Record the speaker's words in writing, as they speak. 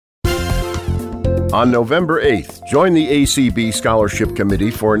On November 8th, join the ACB Scholarship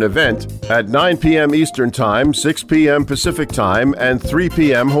Committee for an event at 9 p.m. Eastern Time, 6 p.m. Pacific Time, and 3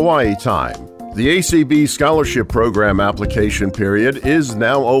 p.m. Hawaii Time. The ACB Scholarship Program application period is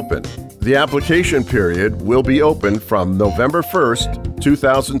now open. The application period will be open from November 1st,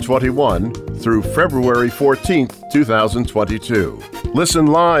 2021 through February 14th, 2022. Listen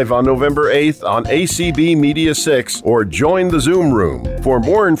live on November 8th on ACB Media 6 or join the Zoom room. For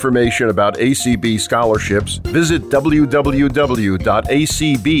more information about ACB scholarships, visit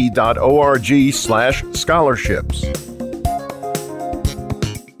www.acb.org/scholarships.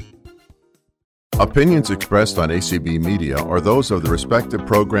 Opinions expressed on ACB Media are those of the respective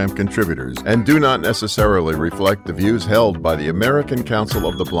program contributors and do not necessarily reflect the views held by the American Council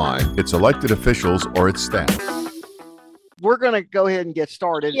of the Blind, its elected officials, or its staff. We're going to go ahead and get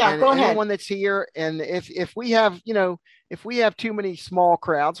started. Yeah, and go ahead. Anyone that's here, and if we have, if we have too many small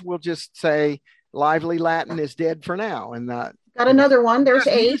crowds, we'll just say Lively Latin is dead for now. And got another one. There's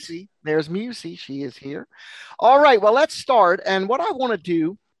eight. There's Musi. She is here. All right. Well, let's start. And what I want to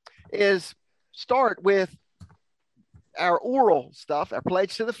do is start with our oral stuff, our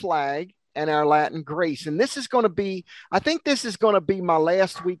pledge to the flag, and our Latin grace. And this is going to be, I think this is going to be my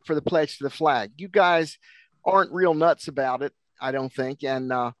last week for the pledge to the flag. You guys aren't real nuts about it, I don't think.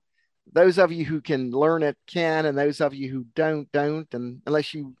 And those of you who can learn it can, and those of you who don't. And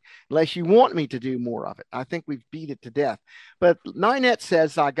unless you want me to do more of it, I think we've beat it to death. But Ninette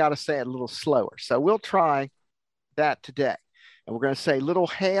says I got to say it a little slower. So we'll try that today. And we're going to say little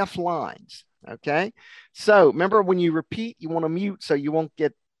half lines. Okay. So remember, when you repeat, you want to mute so you won't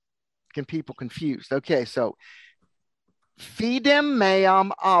get people confused. Okay. So fidem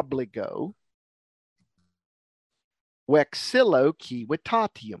meam obligo vexillo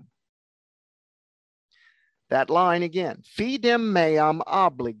civitatium. That line again. Fidem meam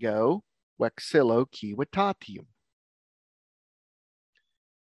obligo vexillo civitatium.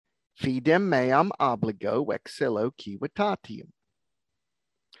 Fidem meam obligo vexillo civitatium.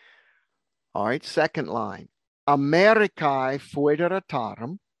 All right, second line. Americae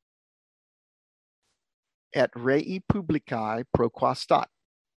foederatarum et rei publicae proquastat.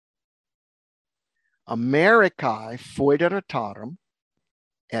 Americae foederatarum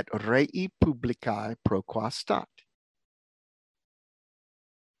et rei publicae proquastat.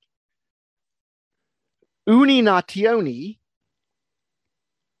 Uni nationi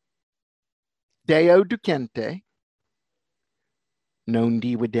Deo ducente non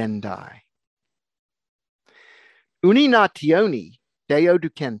dividendi. Uni nationi Deo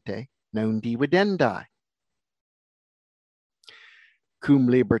ducente non dividendi. Cum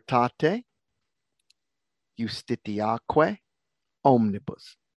libertate justitiaque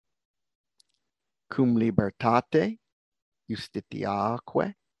omnibus. Cum libertate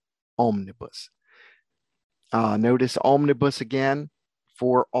justitiaque omnibus. Notice omnibus again,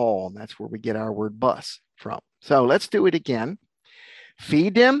 for all. And that's where we get our word bus from. So let's do it again.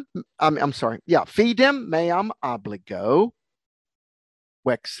 Fidem meam obligo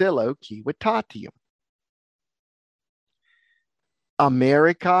vexillo civitatium.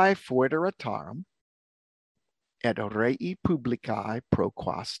 Americae foederatarum et rei publicae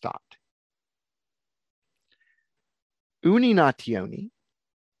proquastat. Uni nationi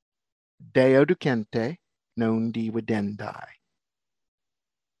Deo ducente non dividendi.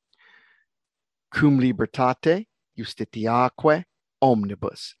 Cum libertate justitiaque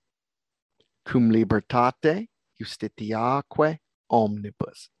omnibus. Cum libertate justitiaque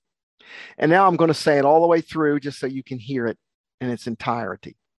omnibus. And now I'm going to say it all the way through just so you can hear it in its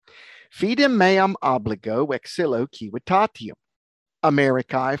entirety. Fidem meam obligo vexillo civitatium.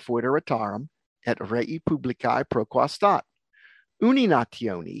 Americae foederatarum et rei publicae proquastat. Uni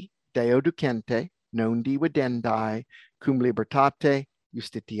nationi Deo ducente non dividendi. Cum libertate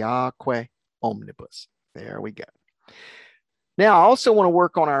justitiaque omnibus. There we go. Now, I also want to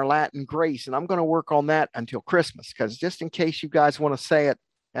work on our Latin grace, and I'm going to work on that until Christmas, because just in case you guys want to say it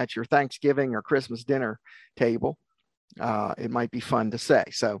at your Thanksgiving or Christmas dinner table, it might be fun to say.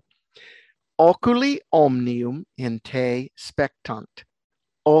 So, oculi omnium in te spectant.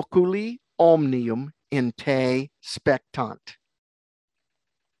 Oculi omnium in te spectant.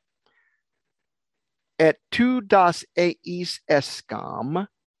 Et tu das eis escam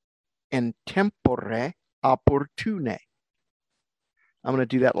in tempore opportune. I'm going to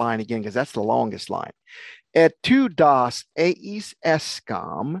do that line again because that's the longest line. Et tu das eis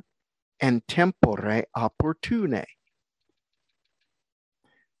escam in tempore opportune.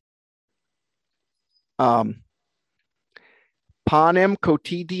 Panem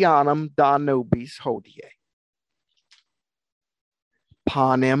quotidianum da nobis hodie.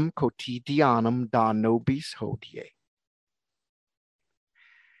 panem quotidianum da nobis hodie.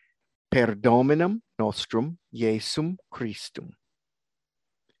 Per Dominum nostrum Iesum Christum.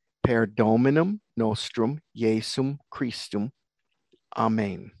 Per Dominum nostrum Iesum Christum.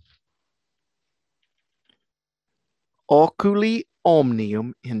 Amen. Oculi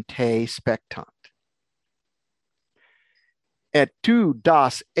omnium in te spectant. Et tu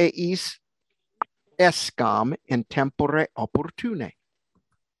das eis escam in tempore opportune.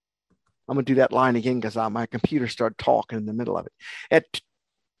 I'm going to do that line again because my computer started talking in the middle of it.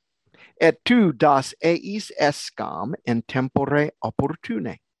 Et tu das eis escam in tempore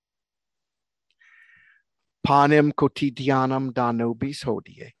opportune. Panem quotidianum da nobis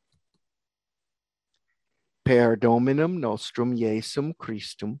hodie. Per Dominum nostrum Iesum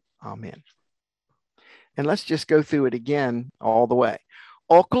Christum. Amen. And let's just go through it again all the way.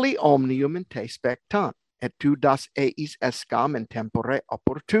 Oculi omnium in te spectant, et tu das eis escam in tempore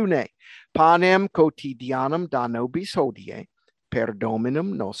opportune. Panem quotidianum da nobis hodie, per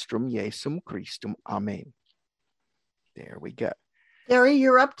Dominum nostrum Iesum Christum. Amen. There we go. Gary,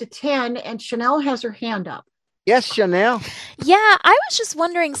 you're up to 10, and Chanel has her hand up. Yes, Chanel. Yeah, I was just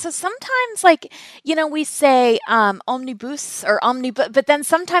wondering. So sometimes, like, we say omnibus or omnibus, but then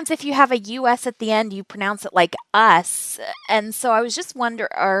sometimes if you have a US at the end, you pronounce it like us. And so I was just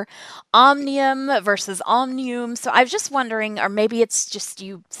wondering, or omnium versus omnium. So I was just wondering, or maybe it's just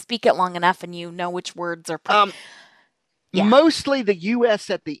you speak it long enough and you know which words are. Yeah. Mostly the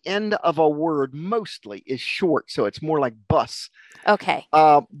US at the end of a word mostly is short, so it's more like bus. Okay.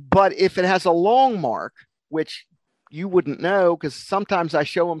 But if it has a long mark, which you wouldn't know because sometimes I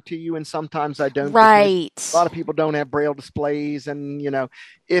show them to you and sometimes I don't. Right. A lot of people don't have braille displays. And,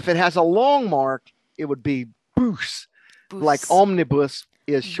 if it has a long mark, it would be bus. Like omnibus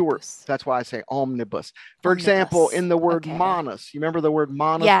is short. That's why I say omnibus. For example, in the word manus, you remember the word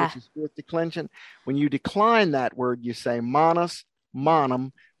manus, which is fourth declension? When you decline that word, you say manus,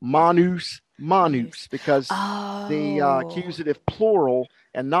 manum, manus, manus, because the accusative plural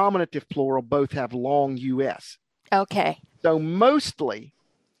and nominative plural both have long US. Okay. So mostly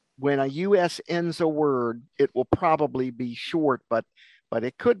when a US ends a word, it will probably be short, but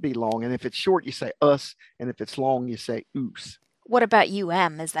it could be long. And if it's short, you say us. And if it's long, you say us. What about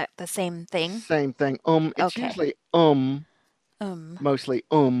Is that the same thing? Same thing. It's usually mostly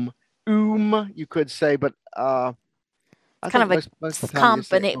you could say, but I kind of a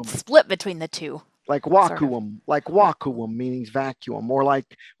split between the two. Like vacuum, means vacuum, or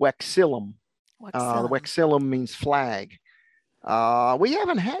like vexillum. The vexillum means flag. We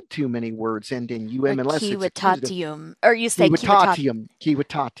haven't had too many words end in um unless it's accusative. Or you say civitatium.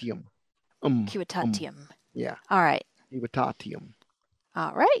 Civitatium. Yeah. All right. Civitatium.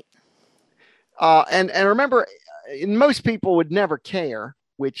 All right. And remember, most people would never care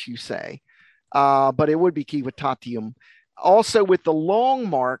which you say, but it would be civitatium. Also, with the long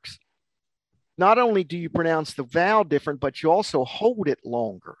marks, not only do you pronounce the vowel different, but you also hold it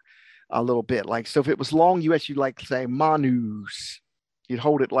longer a little bit. Like, so if it was long US, you'd like to say manus. You'd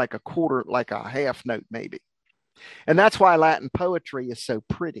hold it like a quarter, like a half note maybe. And that's why Latin poetry is so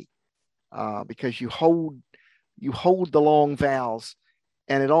pretty, because you hold the long vowels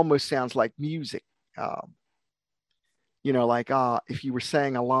and it almost sounds like music. Like if you were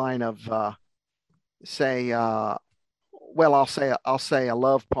saying a line of, I'll say a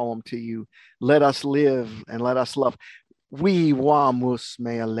love poem to you. Let us live and let us love. Vivamus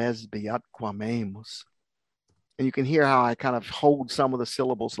mea lesbiat quamemus. And you can hear how I kind of hold some of the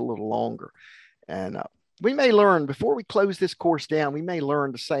syllables a little longer. And we may learn, before we close this course down, we may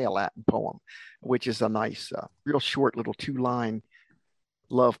learn to say a Latin poem, which is a nice, real short little 2-line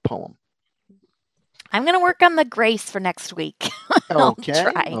love poem. I'm going to work on the grace for next week. Okay.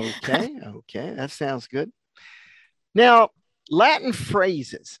 That sounds good. Now, Latin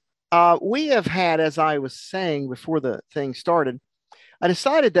phrases. We have had, as I was saying before the thing started, I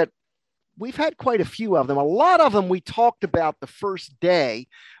decided that we've had quite a few of them. A lot of them we talked about the first day,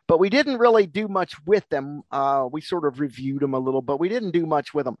 but we didn't really do much with them. We sort of reviewed them a little, but we didn't do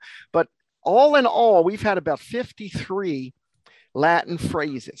much with them. But all in all, we've had about 53 Latin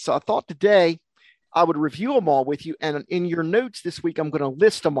phrases. So I thought today I would review them all with you. And in your notes this week, I'm going to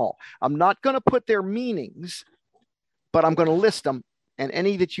list them all. I'm not going to put their meanings, but I'm going to list them. And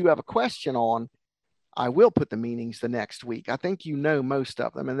any that you have a question on, I will put the meanings the next week. I think you know most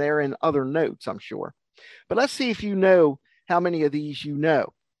of them, and they're in other notes, I'm sure. But let's see if you know how many of these you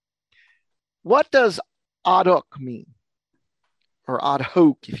know. What does ad hoc mean? Or ad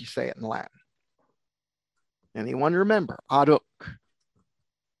hoc, if you say it in Latin. Anyone remember? Ad hoc.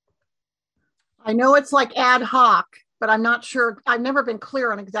 I know it's like ad hoc. but I'm not sure. I've never been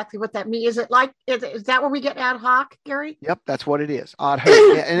clear on exactly what that means. Is it like, is that where we get ad hoc, Gary? Yep, that's what it is. Ad hoc.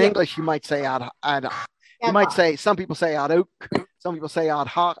 In English, you might say you might say, some people say ad hoc, some people say ad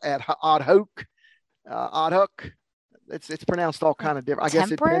hoc, ad hoc, ad hoc. It's pronounced all kind of different. I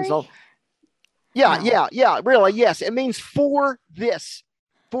guess it depends on. Yeah, really, yes. It means for this.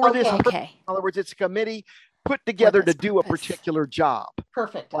 Okay. In other words, it's a committee put together to do a particular job.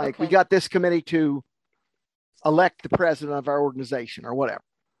 Perfect. Like we got this committee to elect the president of our organization or whatever.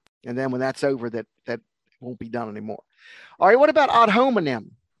 And then when that's over, that won't be done anymore. All right, what about ad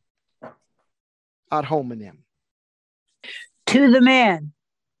hominem? Ad hominem. To the man.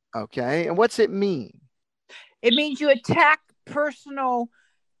 Okay, and what's it mean? It means you attack personal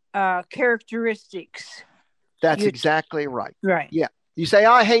characteristics. That's exactly right. Right. Yeah. You say,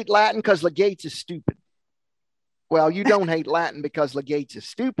 I hate Latin because Legates is stupid. Well, you don't hate Latin because Legates is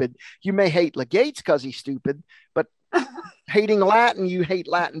stupid. You may hate Legates because he's stupid, but hating Latin, you hate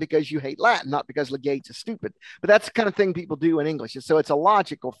Latin because you hate Latin, not because Legates is stupid. But that's the kind of thing people do in English. So it's a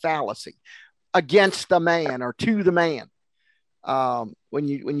logical fallacy against the man or to the man. When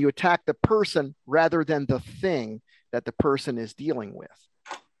you attack the person rather than the thing that the person is dealing with.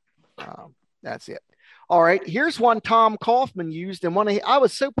 That's it. All right, here's one Tom Kaufman used in I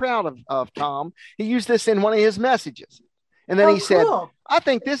was so proud of Tom. He used this in one of his messages. And then he said, I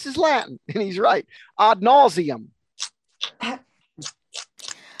think this is Latin. And he's right. Ad nauseum.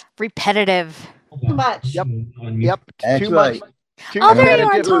 Repetitive. Too much. Yep. That's too right. much. Too There you are,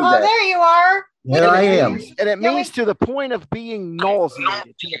 repetitive. Tom. Oh, there you are. There I am. And it means to the point of being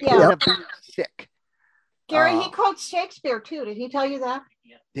nauseated, to the point of being sick. Gary, he quotes Shakespeare too. Did he tell you that?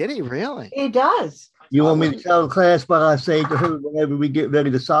 Did he really? He does. You want me to tell the class what I say to her whenever we get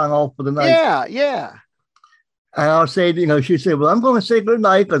ready to sign off for the night? Yeah. And I'll say, she said, well, I'm going to say good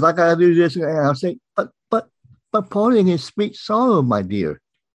night because I got to do this. And I'll say, but parting is sweet sorrow, my dear.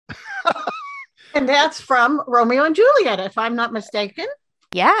 And that's from Romeo and Juliet, if I'm not mistaken.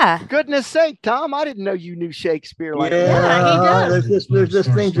 Yeah. Goodness sake, Tom, I didn't know you knew Shakespeare like Yeah, that. he does. There's just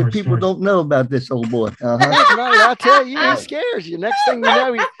things that people don't know about this old boy. No, I tell you, he scares you. Next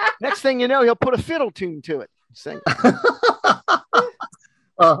thing you know, he'll put a fiddle tune to it. Sing.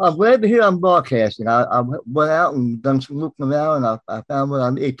 I'm glad to hear I'm broadcasting. I went out and done some looking around, and I found what I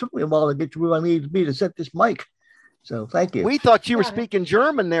need. It took me a while to get to where I needed to be to set this mic. So thank you. We thought you were speaking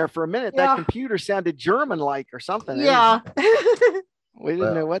German there for a minute. Yeah. That computer sounded German-like or something. Yeah. We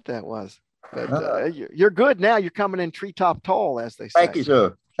didn't know what that was. But you're good now. You're coming in treetop tall, as they say. Thank you,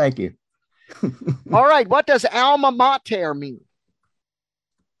 sir. Thank you. All right. What does alma mater mean?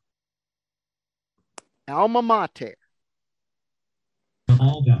 Alma mater.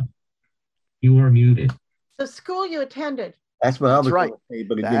 Alda, you are muted. The school you attended. That's what I was right. going to say.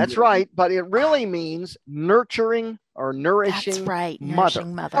 But it That's didn't. right. But it really means nurturing or nourishing That's right. mother.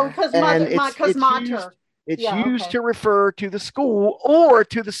 Nourishing mother. Oh, because And mater. It's Yeah, used okay. to refer to the school or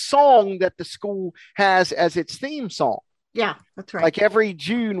to the song that the school has as its theme song. Yeah, that's right. Like every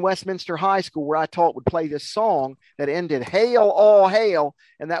June, Westminster High School, where I taught, would play this song that ended "Hail, all hail,"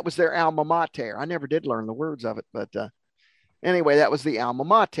 and that was their alma mater. I never did learn the words of it, but anyway, that was the alma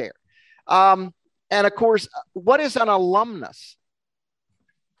mater. And of course, what is an alumnus?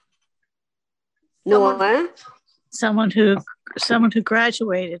 Someone who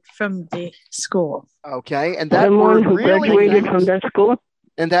graduated from the school. Okay, and that Someone word who really graduated means, from that school.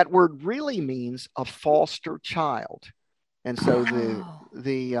 and that word really means a foster child. And so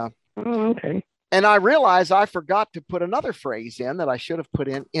Okay. and I realized I forgot to put another phrase in that I should have put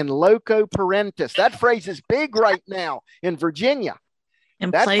in loco parentis. That phrase is big right now in Virginia. In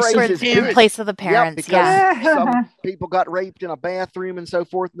That place phrase of is the big. In place of the parents. because Yeah. some people got raped in a bathroom and so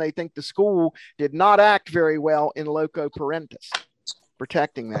forth, and they think the school did not act very well in loco parentis,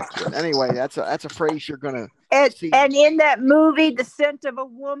 protecting that kid. Anyway, that's a phrase you're gonna see. And in that movie, The Scent of a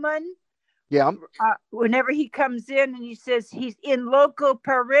Woman, Yeah. whenever he comes in and he says he's in loco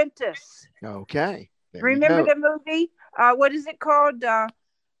parentis. Okay. There you Remember go. the movie? What is it called?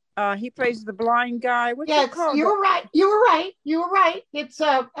 He plays the blind guy. What's Yes, it called? you were right. You were right. It's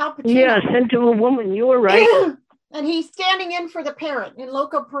Al Pacino. Yeah, sent to a woman. You were right. And he's standing in for the parent in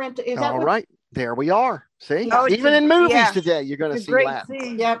loco parentis. Is that All what? right. There we are. See? Oh, it's Even a- in movies yeah. today, you're going to It's a see great Latin.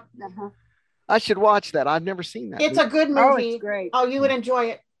 scene. Yep. I should watch that. I've never seen that. It's a good Oh, movie. it's great. Oh, you would enjoy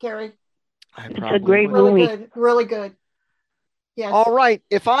it, Gary. I It's a probably great will. Really movie. good. Really good. Yes. All right.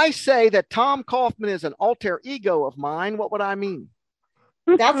 If I say that Tom Kaufman is an alter ego of mine, what would I mean?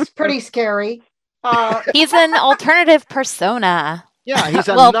 That's pretty scary. He's an alternative persona. Yeah, he's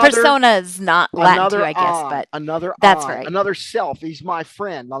well, another persona is not Latin too, I guess, but another that's I, right. another self. He's my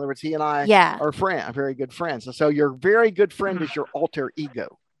friend. In other words, he and I Yeah. are very good friends. So your very good friend is your alter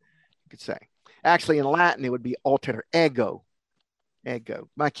ego, you could say. Actually, in Latin, it would be alter ego. Ego.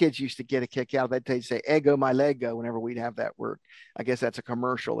 My kids used to get a kick out of that. They'd say "ego my Lego" whenever we'd have that word. I guess that's a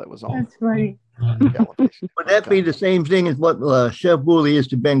commercial that was on That's funny. television. Would that be the same thing as what Chef Woolley is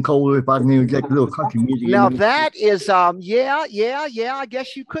to Ben Colder, if I can inject a little country music? Now that is yeah. I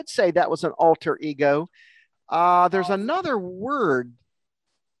guess you could say that was an alter ego. There's another word.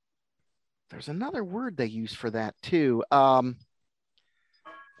 There's another word they use for that too. I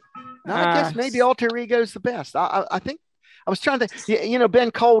guess maybe alter ego is the best. I think I was trying to, Ben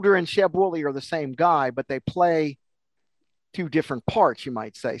Colder and Sheb Woolley are the same guy, but they play two different parts, you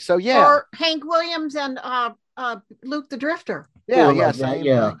might say. So yeah. Or Hank Williams and Luke the Drifter. Yeah, like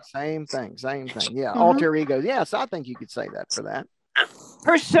same thing. Yeah, alter ego. Yes, I think you could say that for that.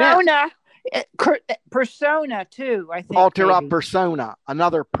 Persona. Persona too, I think. Alter maybe. a persona,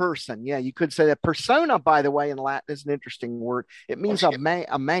 another person. Yeah, you could say that. Persona, by the way, in Latin is an interesting word. It means a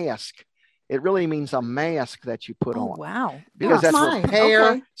mask. It really means a mask that you put on. Wow. Because that's where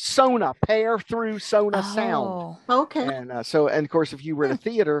okay. pair through sound. Okay. And and of course, if you were at a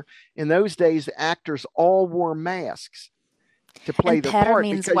theater in those days, the actors all wore masks to play and the pair part.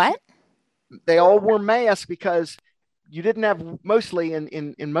 means what? They all wore masks because you didn't have, mostly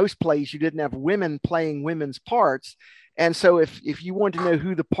in most plays, you didn't have women playing women's parts. And so if you wanted to know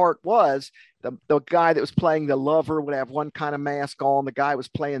who the part was, the guy that was playing the lover would have one kind of mask on. The guy who was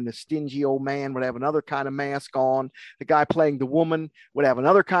playing the stingy old man would have another kind of mask on. The guy playing the woman would have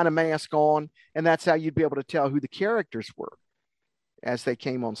another kind of mask on. And that's how you'd be able to tell who the characters were as they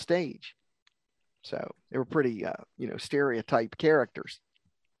came on stage. So they were pretty, stereotype characters.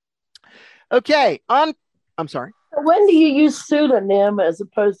 Okay. I'm sorry. When do you use pseudonym as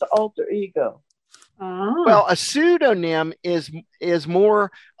opposed to alter ego? Well, a pseudonym is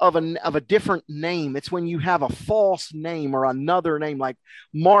more of a different name. It's when you have a false name or another name, like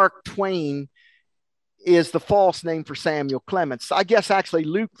Mark Twain is the false name for Samuel Clemens. I guess actually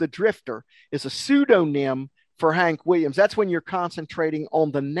Luke the Drifter is a pseudonym for Hank Williams. That's when you're concentrating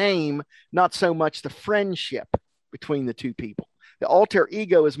on the name, not so much the friendship between the two people. The alter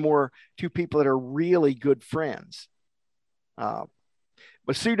ego is more two people that are really good friends.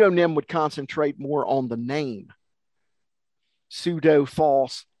 But pseudonym would concentrate more on the name. Pseudo,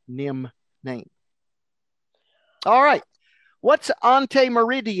 false, nym, name. All right. What's ante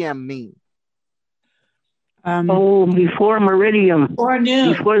meridiem mean? Before meridium. Or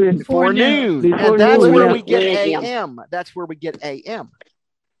noon. Before noon. Before And that's noon. where we get AM. That's where we get AM.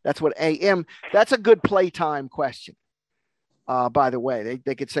 That's what AM. That's a good playtime question. By the way,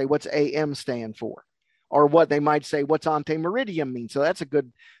 they could say, what's AM stand for? Or what they might say, what's ante meridiem mean? So that's a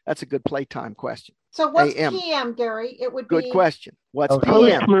good playtime question. So what's AM. PM, Gary? It would Good be question. What's Okay.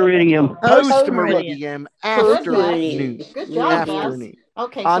 PM? Meridium. Post meridiem, after Good, noon. Good job, After Beth. noon.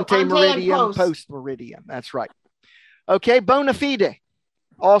 Okay, so Ante and meridiem, post meridiem. That's right. Okay, bona fide.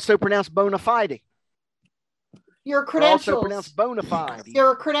 Also pronounced bona fide. Your Also credentials. pronounced bona fide.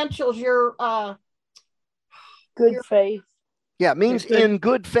 Your credentials. Your Good faith. Yeah, it means Good. in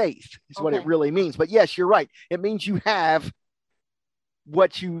good faith is what it Okay. really means. But yes, you're right. It means you have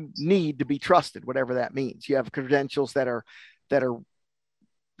what you need to be trusted, whatever that means. You have credentials that are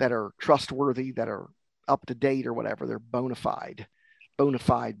trustworthy, that are up to date or whatever. They're bona fide. Bona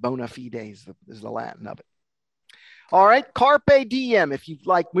fide, bona fide is the Latin of it. All right, carpe diem. If you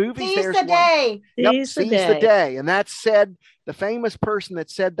like movies, seize there's the one. day. Yep, Seize the seize the day. day. And that's said, the famous person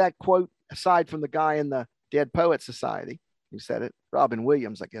that said that quote, aside from the guy in the Dead Poet Society who said it, Robin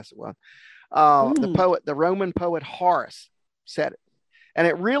Williams, I guess it was, the Roman poet Horace said it. And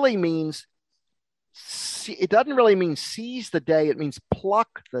it really means, it doesn't really mean seize the day. It means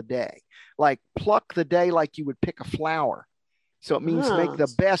pluck the day. Like pluck the day like you would pick a flower. So it means make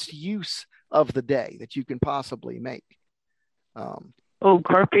the best use of the day that you can possibly make.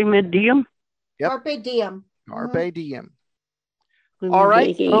 Carpe diem. Yep. Carpe diem. Carpe diem. All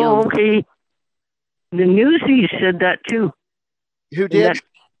right. Oh, okay. The Newsies said that too. Who did?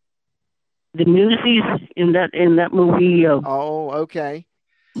 The Newsies in that movie. Oh, okay.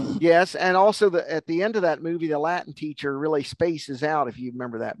 Yes, and also at the end of that movie, the Latin teacher really spaces out. If you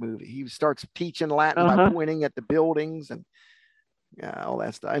remember that movie, he starts teaching Latin by pointing at the buildings and all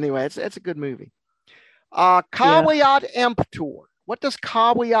that stuff. Anyway, it's a good movie. Caveat emptor. What does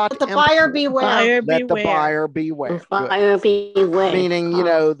caveat? Let the buyer beware. Let the buyer beware. Buyer beware. Meaning,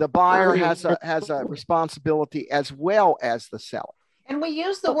 the buyer has a responsibility as well as the seller. And we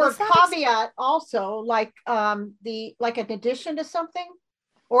use the What word was that? caveat also, like like an addition to something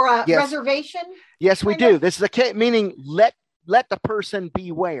or a Yes. reservation. Yes, we kind do. of. This is meaning let the person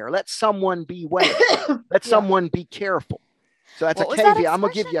beware. Let someone beware. Let Yeah. someone be careful. So that's What a was that caveat. I'm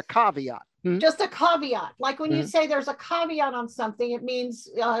gonna give expression? you a caveat. Just a caveat. Like when you Mhm. say there's a caveat on something, it means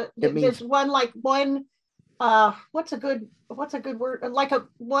It means- there's one what's a good word? Like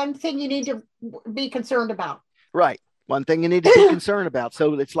one thing you need to be concerned about. Right. One thing you need to be concerned about.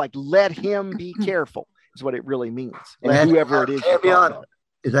 So it's like let him be careful is what it really means. And Let that's whoever it is. you're talking caveat. about.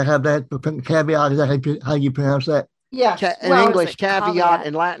 Is that how that caveat? Is that how you pronounce that? Yes. In Well, English, it caveat, caveat?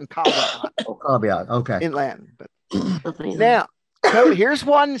 in Latin, caveat. Oh, caveat. Okay. In Latin. But Okay. now, here's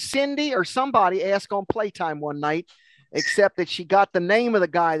one Cindy or somebody asked on Playtime one night, except that she got the name of the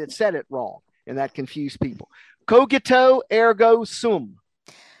guy that said it wrong, and that confused people. Cogito ergo sum.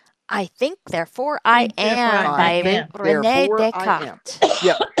 I think, therefore, I Think, therefore, am I by think, Rene therefore, I am. Descartes.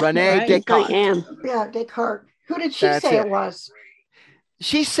 Yeah, Rene Right. Descartes. I am. yeah, Descartes. Who did she That's say it. it was?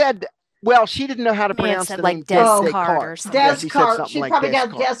 She said, well, she didn't know how to May have pronounce said the like name Descartes or something. Yeah, she said Descartes. something She like probably got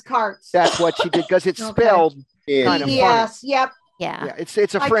Descartes. Descartes. That's what she did because it's Okay. spelled Yeah. kind of funny. Yes. Yep. Yeah. Yeah, it's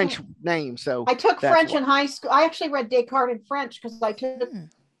a I French took- name, so I took That's French why. in high school. I actually read Descartes in French because I took Hmm.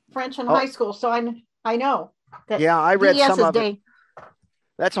 French in Oh. high school. So I know that yeah, I read DES some is of it. day.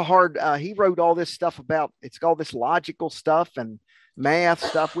 That's a hard. He wrote all this stuff about. It's all this logical stuff and math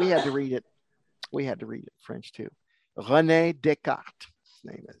stuff. We had to read it. We had to read it French too. René Descartes. His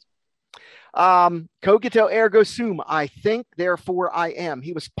name is. Cogito ergo sum. I think, therefore I am.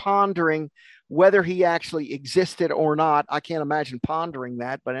 He was pondering whether he actually existed or not. I can't imagine pondering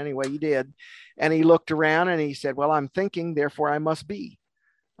that, but anyway, he did. And he looked around and he said, well, I'm thinking, therefore I must be.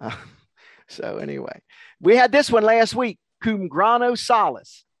 So anyway, we had this one last week. Cum grano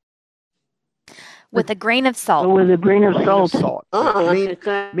salis. With a grain of Oh, salt. with a grain of Grain of salt. salt. Oh, Mean- that's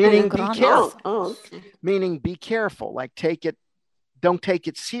a meaning be oh, careful. oh, okay. Meaning be careful. Like don't take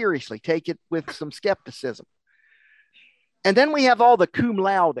it seriously. Take it with some skepticism. And then we have all the cum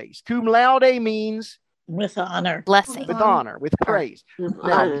laudes. Cum laude means With honor. Blessing. with honor, with praise. With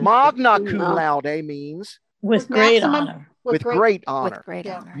Now, honor. magna cum No. laude means With With great maximum- honor. with great honor. With great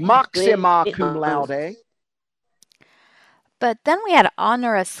Yeah. honor. Maxima Great cum honor. laude. But then we had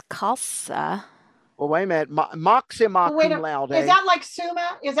honoris causa. Well, wait a minute. Maxima Oh, wait cum a- laude. Is that like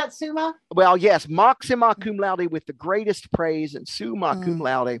Summa? Is that Summa? Well, yes, maxima cum laude with the greatest praise, and summa cum Mm.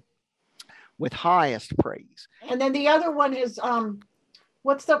 laude with highest praise. And then the other one is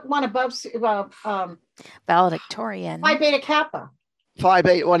what's the one above Valedictorian. Phi Beta Kappa? Phi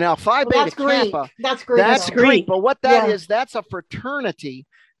Beta. Well, now Phi Well, Beta that's Greek. Kappa. That's Greek. That's though. Greek. But what that Yeah. is, that's a fraternity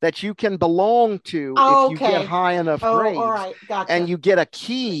that you can belong to Oh, if you get okay. high enough Oh, grades, all right, gotcha. and you get a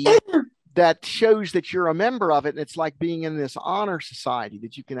key that shows that you're a member of it. And it's like being in this honor society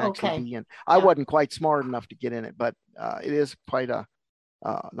that you can actually Okay. be in. I Yeah. wasn't quite smart enough to get in it, but it is quite a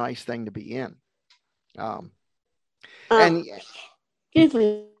nice thing to be in. And Excuse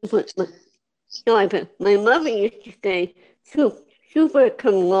me, but my mother used to say super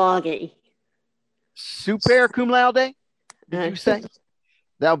cum laude. super cum laude, did Uh, you say?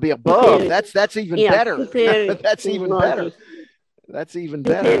 That would be above. Super- That's even Yeah, better. super That's cum even laude. better. That's even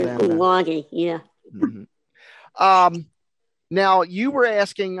better Super cum than. laude, yeah. Mhm. Now you were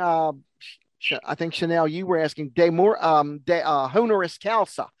asking. I think Chanel, you were asking honoris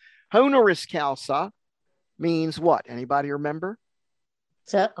causa. Honoris causa means what? Anybody remember?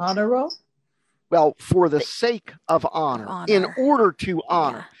 Is that honor roll? Well, for the sake of honor, in honor. order to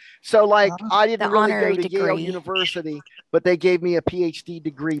honor. So, like, I didn't The really go honorary to Yale degree. University, but they gave me a PhD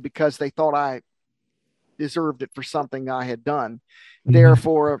degree because they thought I deserved it for something I had done.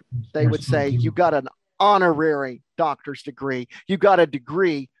 Therefore, they would say, you got an honorary doctor's degree. You got a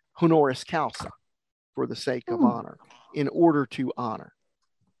degree honoris causa for the sake of honor, in order to honor.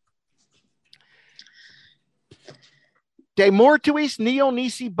 De mortuis nihil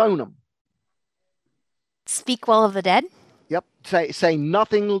nisi bonum. Speak well of the dead. Yep. Say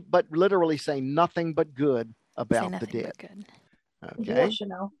nothing, but literally say nothing but good Say about the nothing dead. but good. Okay. Yes, you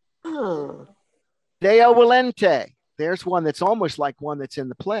know. Oh. Deo volente. There's one that's almost like one that's in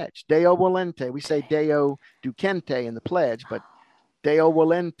the pledge. Deo volente. We say Deo ducente in the pledge, but Deo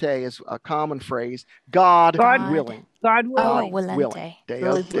volente is a common phrase. God, God willing. God Oh, willing. volente.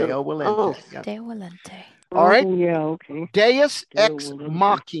 Deo volente. Oh. Yeah. Deo volente. All right. Oh, yeah, okay. Deus Deo ex volente.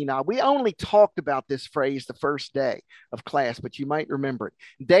 machina. We only talked about this phrase the first day of class, but you might remember it.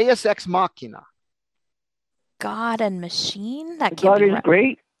 Deus ex machina. God and machine. That can't God be is right.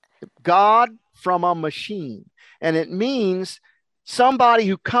 great. God from a machine. And it means somebody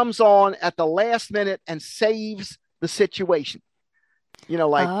who comes on at the last minute and saves the situation.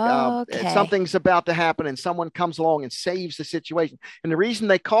 Like Okay. something's about to happen and someone comes along and saves the situation. And the reason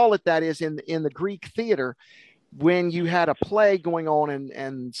they call it that is in the Greek theater, when you had a play going on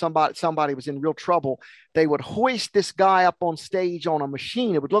and somebody was in real trouble, they would hoist this guy up on stage on a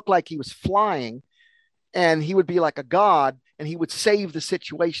machine. It would look like he was flying, and he would be like a god, and he would save the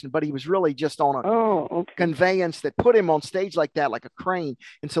situation, but he was really just on a conveyance that put him on stage like that, like a crane.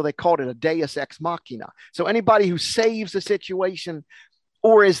 And so they called it a deus ex machina. So anybody who saves a situation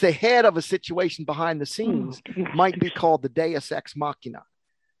or is the head of a situation behind the scenes might be called the deus ex machina.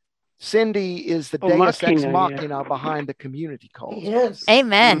 Cindy is the deus ex machina behind the community calls. Yes.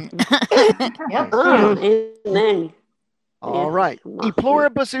 Amen. Yep. Amen. All right. E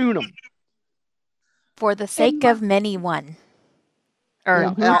pluribus unum. For the sake of many one.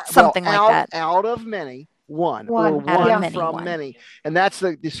 Or Yeah, something like that. Out of many, one. One. Or Out of one many, from one. many. And that's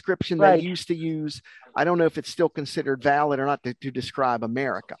the description Right. they used to use. I don't know if it's still considered valid or not to describe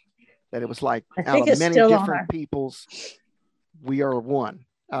America. That it was like I out think of it's many still different on. peoples, we are one.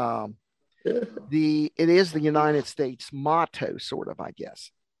 It is the United States motto, sort of, I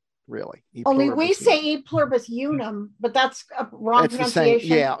guess. Really. E Only we pluribus say unum. e pluribus unum, but that's a wrong It's the same.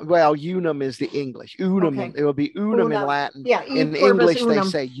 pronunciation. Yeah. Well, unum is the English. Unum. Okay. It would be unum in Unum. Latin. Yeah, e In pluribus English, they unum.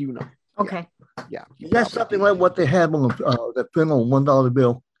 say unum. Okay. Yeah. you Is that probably something do. like what they have on the Finland $1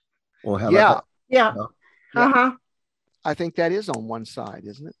 bill? Or how Yeah. about Yeah. No. Yeah. Uh-huh. I think that is on one side,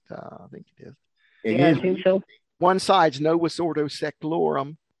 isn't it? I think it is. that? Yeah, I It is. think so. One side's Novus Ordo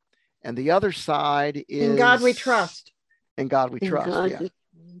Seclorum, and the other side is In God we trust. In God we In trust. God Yeah. we-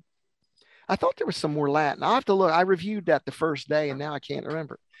 I thought there was some more Latin. I'll have to look. I reviewed that the first day, and now I can't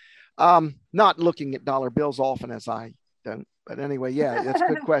remember. Not looking at dollar bills often as I don't. But anyway, yeah, that's a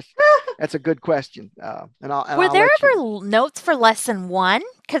good question. That's a good question. And I'll Were there let you- ever notes for lesson 1?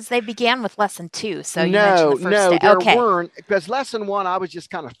 Because they began with lesson 2. So you no, mentioned the first no, day. there Okay. weren't, because lesson 1, I was just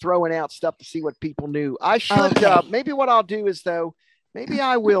kind of throwing out stuff to see what people knew. I should, Okay. maybe what I'll do is though, maybe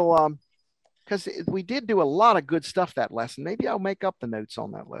I will, because we did do a lot of good stuff that lesson. Maybe I'll make up the notes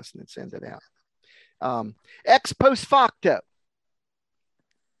on that lesson and send it out. Ex post facto.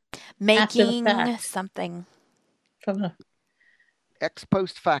 After the Making fact. something. From the Ex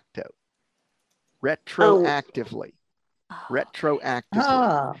post facto. Retroactively. Retroactively.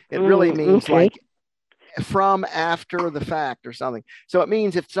 oh, It really means okay. like from after the fact or something. So it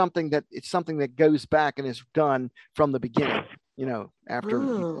means it's something that goes back and is done from the beginning,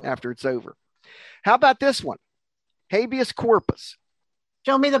 after it's over. How about this one? Habeas corpus.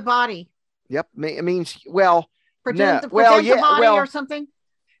 Show me the body. Yep. It means, well, Present, No. present Well, the yeah, body well- or something.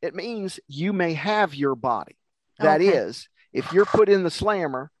 it means you may have your body. That Okay. is, if you're put in the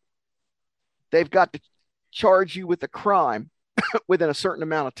slammer, they've got to charge you with a crime within a certain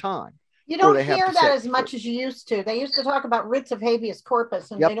amount of time. You Or don't they have hear to that set as much as you used to. They used to talk about writs of habeas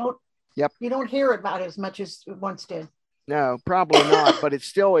corpus, and Yep. they don't. Yep. You don't hear about it as much as it once did. No, probably not. But it's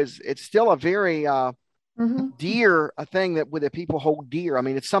still a very Mhm. dear a thing that with the people hold dear. I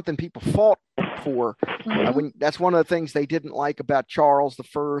mean, it's something people fought for. Mhm. That's one of the things they didn't like about Charles the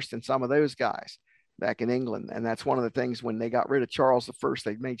First and some of those guys back in England. And that's one of the things when they got rid of Charles the First,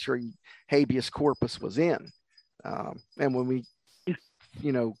 they made sure habeas corpus was in. And when we,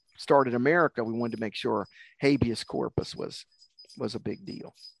 started America, we wanted to make sure habeas corpus was a big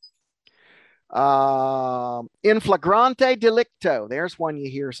deal. In flagrante delicto, there's one you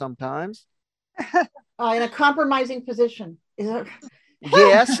hear sometimes. In a compromising position. Is it?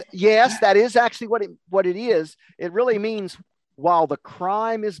 Yes, that is actually what it is. It really means while the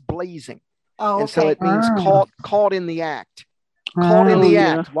crime is blazing. Oh, And so okay. it means caught in the act. Caught in the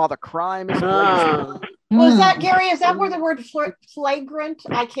act while the crime is blazing. Was that Gary? Is that where the word flagrant?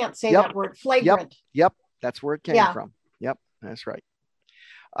 I can't say Yep. that word. Flagrant. Yep, that's where it came Yeah. from. Yep, that's right.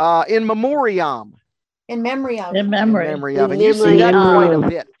 In memoriam. In memory of. in memory. Memory In of. And you see that memory quite a of.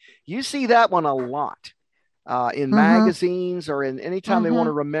 bit. You see that one a lot in Mhm. magazines or in anytime they Mhm. want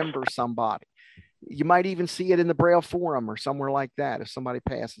to remember somebody. You might even see it in the Braille Forum or somewhere like that if somebody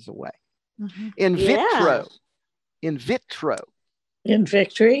passes away. Mhm. In vitro. Yeah. In vitro. In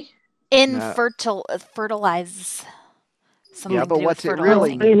victory. Fertilize. Something Yeah, to but do what's with it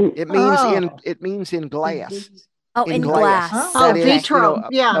really? fertilizing. It means in glass. Oh, in glass. Oh, That is, vitro.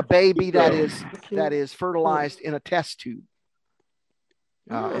 Yeah. a baby that is fertilized in a test tube.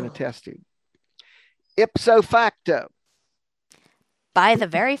 In a test tube. Ipso facto. By the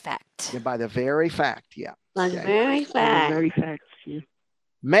very fact. Yeah, by the very fact. Yeah. By the very fact.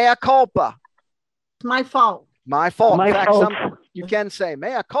 Mea culpa. It's my fault. My fault. My In fact, fault. you can say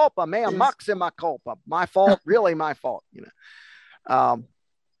mea culpa, mea maxima culpa. My fault, really my fault.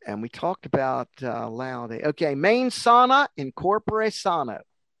 And we talked about laude. Okay, mens sana in corpore sano.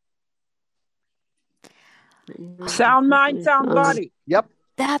 Sound mind, sound body. Yep.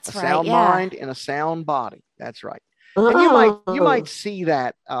 That's A right. sound Yeah. mind and a sound body. That's right. And you might Oh, see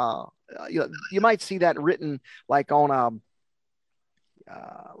that you might see that written like on a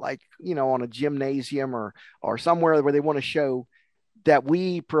on a gymnasium or somewhere where they want to show that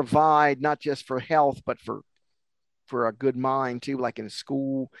we provide not just for health but for a good mind too, like in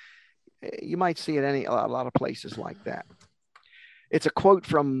school. You might see it a lot of places like that. It's a quote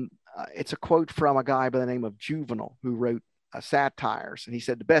from a guy by the name of Juvenal who wrote satires, and he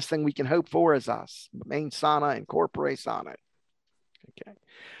said the best thing we can hope for is us mens sana in corpore sano. Okay,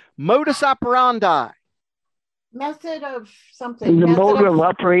 modus operandi. Method of something. The Method mode of of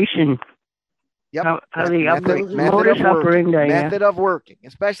operation. Yep. How they operate. Method Modus of working. operandi. Yeah. Method of working,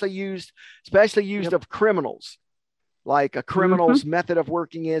 especially used of criminals. Like a criminal's method of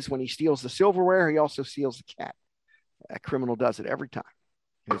working is when he steals the silverware, he also steals the cat. A criminal does it every time.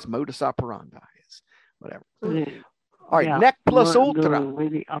 His modus operandi is whatever. All right, Yeah. nec plus The ultra. way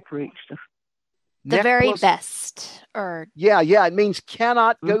they operate stuff. The Nec very plus- best. Or Yeah, it means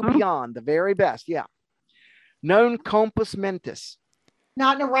cannot go beyond the very best. Yeah. Non compos mentis,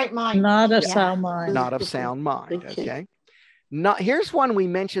 not in the right mind. Not a Yeah. sound mind. not of sound mind. Okay. Okay. Here's one we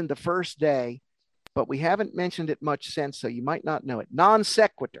mentioned the first day, but we haven't mentioned it much since, so you might not know it. Non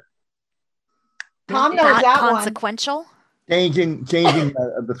sequitur. Tom knows not that one. consequential. Changing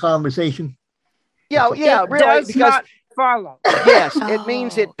the conversation. Yeah, It really, does because not follow. yes, it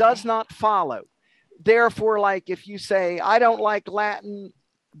means it Oh, does okay. not follow. Therefore, like if you say, I don't like Latin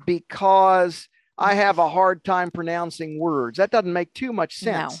because I have a hard time pronouncing words, that doesn't make too much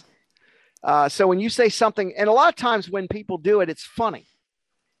sense. So when you say something, and a lot of times when people do it, it's funny.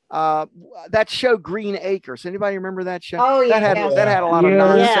 That show Green Acres. Anybody remember that show? Oh, that had yes. that had a lot of Yeah.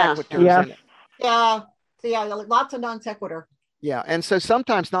 non Yeah. sequiturs Yeah. in it. Yeah, lots of non sequitur. Yeah, and so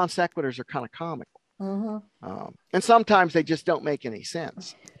sometimes non sequiturs are kind of comical, Mm-hmm. and sometimes they just don't make any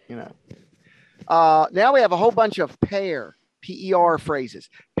sense. Now we have a whole bunch of PER phrases.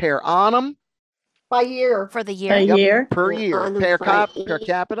 Per annum, By year, For the A year. Yep. year. per year. On Per, by per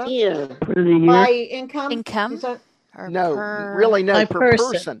capita? year. For the year. by income. Income? Is that- Or No, per, really no, By per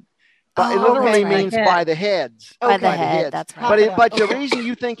person. person. But it Oh, literally that's right. means by the heads. By the Okay. head. That's right. But the Okay. reason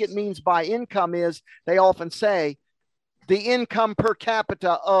you think it means by income is they often say the income per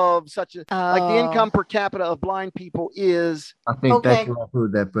capita of such a like the income per capita of blind people is I think Okay. that's where I've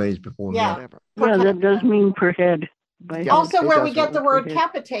heard that phrase before. Yeah. whatever. Yeah, that does mean per head. By Yeah. Also, it where does we get the mean word per head.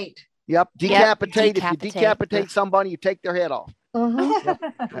 capitate. Yep. Decapitate. If you decapitate. decapitate somebody, you take their head off.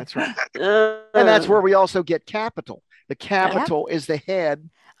 Mm-hmm. That's right. And that's where we also get capital. The capital is the head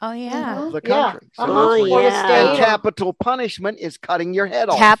Oh, yeah. of the Yeah. country. So Oh, that's where- yeah. And capital punishment is cutting your head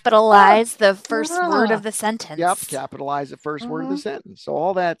off. Capitalize the first word Yeah. of the sentence. Yep. Capitalize the first word of the sentence. So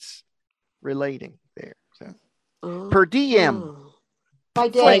all that's relating there. So per diem, By For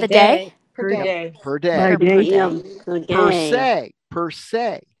day. the day. Per Per day. day. per By day, day. Yeah. per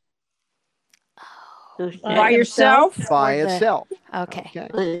se, By yourself. by Or the- itself. Okay. Okay.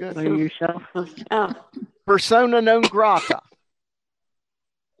 By By yourself. Persona non grata.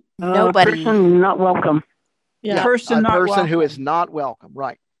 Nobody. Person not welcome. Yeah. Person A not person who welcome. is not welcome.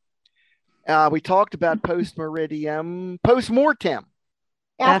 Right. We talked about post meridium, post mortem.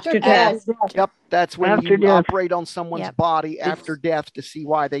 After After death. Yep, that's when After you death. operate on someone's Yep. body after death to see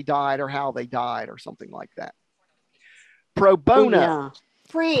why they died or how they died or something like that. Pro bono. Yeah.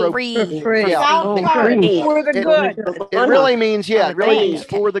 Free. Pro- Free. Free. Yeah. Without Oh, charge. free. For the It- good. It really means, yeah, it really Free. means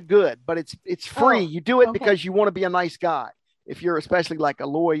for the good, but it's free. Oh, You do it okay. because you want to be a nice guy. If you're especially like a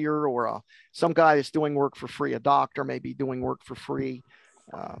lawyer or some guy that's doing work for free, a doctor maybe doing work for free,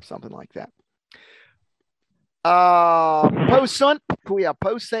 something like that. Post sunt quia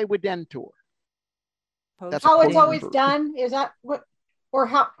posse videntur. That's How a it's quote always from- done? Is that what? Or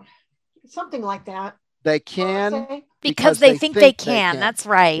how? Something like that. They can Say. Because they think they can. That's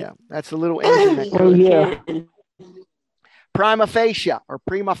right. Yeah, that's a little engine that Oh, goes. yeah. Prima facie or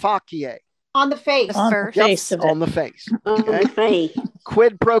prima facie On the face. On the First. face of on it. the face. On the face.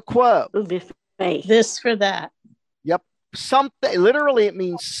 Quid pro quo. On the face. This for that. Something. Literally, it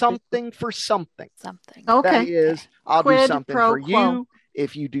means something for something. Something. That Okay. is, I'll do Quid something pro for quo. you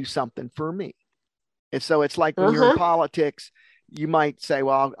if you do something for me. And so it's like when you're in Uh-huh. politics, you might say,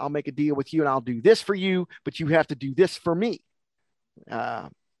 well, I'll make a deal with you and I'll do this for you, but you have to do this for me.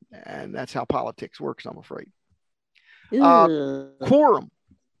 And that's how politics works, I'm afraid. Ooh. Quorum.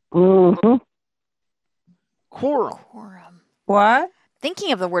 Mm-hmm. Quorum. Quorum. What?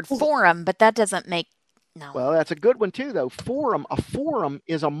 Thinking of the word forum, but that doesn't make No. Well, that's a good one too, though. Forum. A forum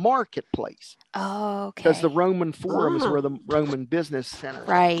is a marketplace Oh, okay. because the Roman Forum is where the Roman business center.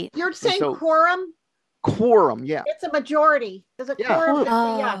 Right. You're saying so- quorum? Quorum, yeah. It's a majority. Is a Yeah. quorum?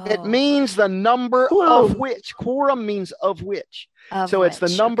 Oh. Yeah. It means the number of which. Quorum means of which. Of So it's the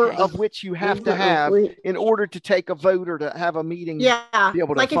which, number okay. of which you have to Number of have which. in order to take a vote or to have a meeting. Yeah. Be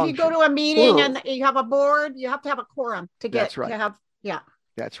able to Like if you go function. to a meeting Well- and you have a board, you have to have a quorum to get That's right. to have. Yeah.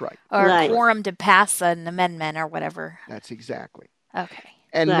 That's right. Or Right. quorum to pass an amendment or whatever. That's exactly. Okay.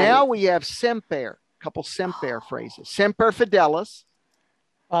 And Right. now we have semper. A couple semper phrases. Semper fidelis.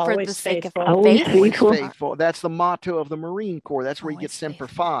 Always the sake of faithful. Always faith. Always faithful. faithful. That's the motto of the Marine Corps. That's where you get Always Semper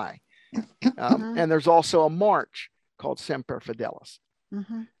faithful. Fi. And there's also a march called Semper Fidelis.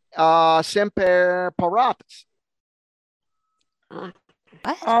 Mhm. Semper Paratus. What?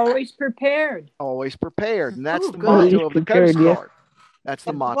 Always prepared. Always prepared. And that's Ooh, the good. motto Always of the prepared, Coast yeah. Guard. That's the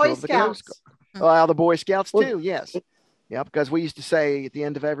And motto Boy of the Coast Scouts. Guard. Well, the Boy Scouts Well- too, yes. Yeah, because we used to say at the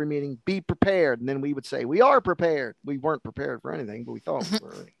end of every meeting, be prepared. And then we would say, we are prepared. We weren't prepared for anything, but we thought we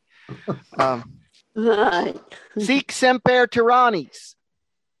were. Right. Sic semper tyrannis.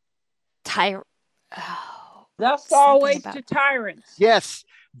 Oh, Thus something always about- to tyrants. Yes.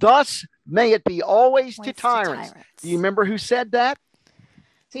 Thus may it be always to Always to tyrants. tyrants. Do you remember who said that?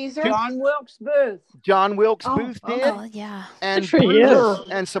 Caesar. John Wilkes Booth. John Wilkes Oh, Booth oh. did. Oh, yeah. And Good for you. Brutus,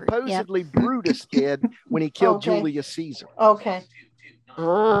 and supposedly Brutus did when he killed Okay. Julius Caesar. Okay.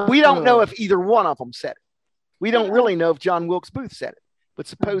 We don't know if either one of them said it. We don't really know if John Wilkes Booth said it, but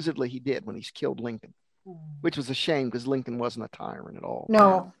supposedly he did when he's killed Lincoln, which was a shame because Lincoln wasn't a tyrant at all.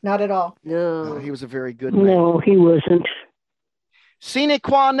 No, not at all. No. He was a very good man. No, he wasn't. Sine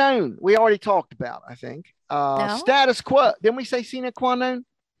qua non, we already talked about, I think. No? Status quo. Didn't we say sine qua non?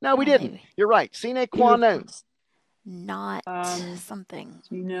 No, we Oh, didn't. maybe. You're right. Sine qua non. Not something.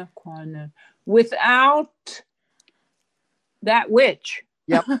 Sine qua non. Without that which.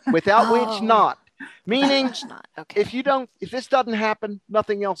 Yep. Without Oh. which not. Meaning, Which not. Okay. if this doesn't happen,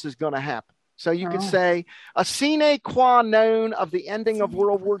 nothing else is going to happen. So you could Oh. say a sine qua non of the ending of Sine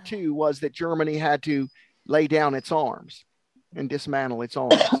World qua War non. II was that Germany had to lay down its arms and dismantle its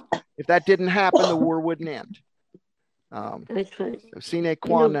arms. If that didn't happen, the war wouldn't end. That's right. So sine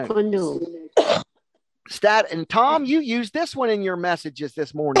qua non. And Tom, you used this one in your messages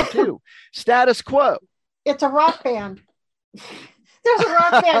this morning too. Status quo. It's a rock band. There's a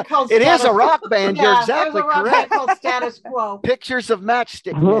rock band called It is Status a rock band. You're Yeah, exactly there's a rock correct. band called Status Quo. Pictures of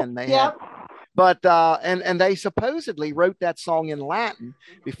matchstick men they had. Yep. But and they supposedly wrote that song in Latin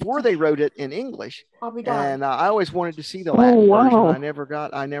before they wrote it in English. I'll be darned. And I always wanted to see the Latin wow. version.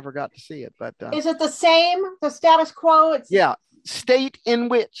 I never got to see it. But Is it the same? The status quo? It's yeah, state in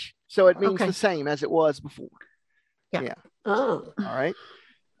which. So it means Okay. the same as it was before. Yeah. Oh. All right.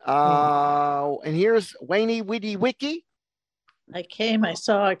 And here's Wayne Witty Wiki. I came, I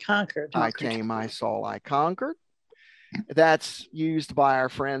saw, I conquered. I came, I saw, I conquered. That's used by our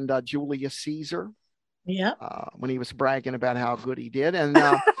friend Julius Caesar Yeah. when he was bragging about how good he did. And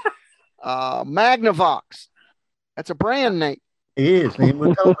Magnavox. That's a brand name. It is. Man.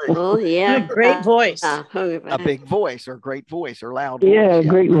 We'll tell you. Oh, yeah. Great voice. Heard A about big voice or great voice or loud Yeah, voice.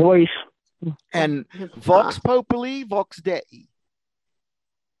 great voice. And it. Vox Populi, Vox Dei.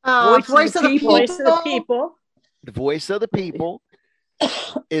 voice of the people. Voice of the people. The voice of the people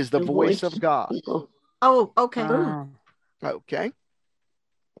is the voice of God. People. Oh, okay. Oh. Okay.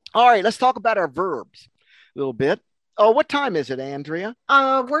 All right, let's talk about our verbs a little bit. Oh, what time is it, Andrea?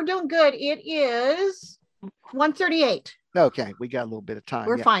 We're doing good. It is 1:38. Okay, we got a little bit of time.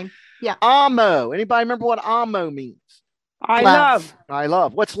 We're yeah. fine. Yeah. Amo. Anybody remember what amo means? I Love. love. I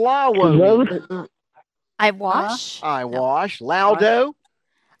love. What's lawo mean? Love. I wash. I wash. Laudo.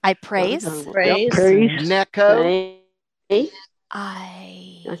 I praise. Praise. Praise. Neko.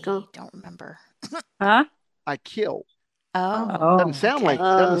 I Echo. don't remember. Huh? I kill. Oh. Oh. Doesn't sound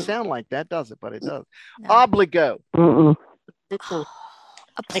like that, does it? But it does. No. Obligo. Mm-mm. Echo.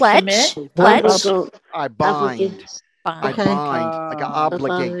 A pledge. commit. Pledge. I bind. I Bind. Okay. bind. Like I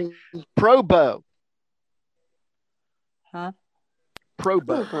obligate. Probo. Huh?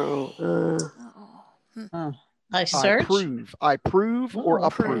 Probo. Oh. I I search. prove. I prove or Oh,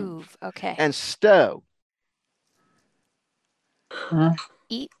 approve. Prove. Okay. And stow.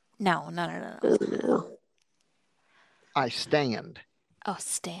 Eat. No. No. I stand. Oh,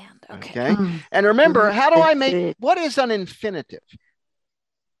 stand. Okay. Okay. And remember, how do I make what is an infinitive?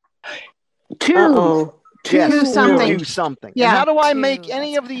 To. Yes, do something. do something. Yeah. And how do I To, make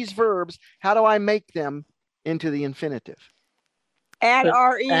any that's of these verbs? How do I make them into the infinitive? Add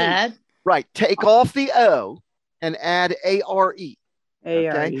Put RE. Add. Right. Take off the O and add ARE.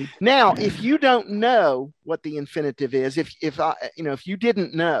 Okay. Now, if you don't know what the infinitive is, if you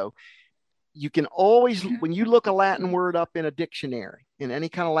didn't know, you can always, when you look a Latin word up in a dictionary, in any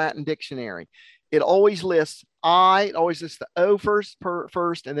kind of Latin dictionary, it always lists it always lists the O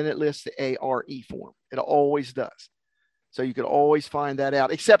first, and then it lists the ARE form. It always does. So you could always find that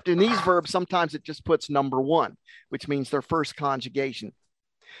out, except in these verbs, sometimes it just puts number one, which means their first conjugation.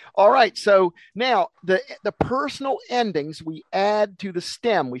 All right, so now the personal endings we add to the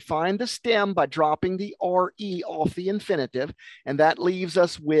stem. We find the stem by dropping the RE off the infinitive, and that leaves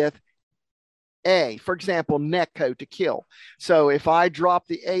us with A. For example, neko, to kill. So if I drop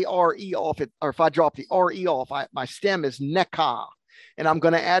the ARE off it, or if I drop the RE off, my stem is neka. And I'm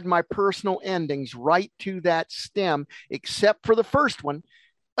going to add my personal endings right to that stem, except for the first one.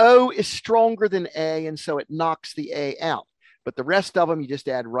 O is stronger than A, and so it knocks the A out. But the rest of them, you just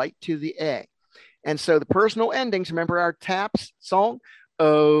add right to the A. And so the personal endings, remember our TAPS song?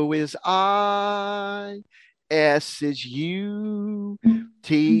 O is I, S is you,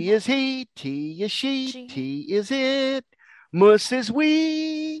 T is he, T is she, T is it, mus is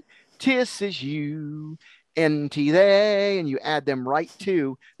we, tis is you, NT they, and you add them right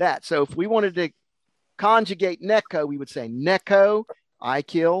to that. So if we wanted to conjugate neko, we would say neko, I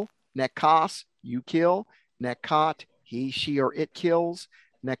kill, nekos, you kill, nekot, he, she, or it kills,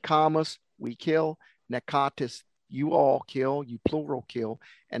 nekamus, we kill, nekotis, you all kill, you plural kill,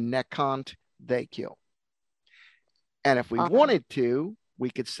 and nekont, they kill. And if we wanted to, we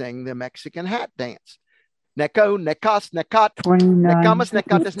could sing the Mexican hat dance. Neko, nekos, nekot, nekamus,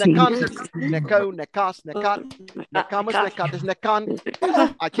 nekotis, nekont, neko, nekos, nekot, nekamus, nekotis, nekont.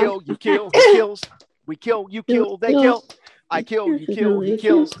 I kill, you kill, he kills, we kill, you kill, they kill. I kill, you kill, he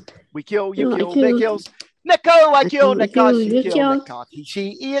kills, we kill, you kill, they kills. Neko, I kill, nekos, you kill, nekot, he, she,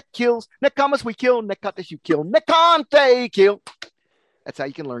 it kills, nekamus, we kill, nekotis, you kill, nekont, they kill. That's how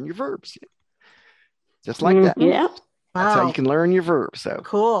you can learn your verbs. Just like that. Yeah. That's how you can learn your verbs. So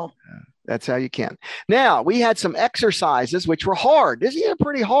cool. That's how you can. Now, we had some exercises which were hard. This is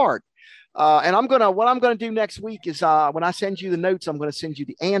pretty hard. And what I'm going to do next week is when I send you the notes, I'm going to send you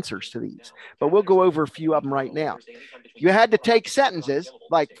the answers to these. But we'll go over a few of them right now. You had to take sentences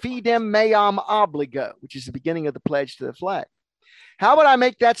like fidem meam obligo, which is the beginning of the pledge to the flag. How would I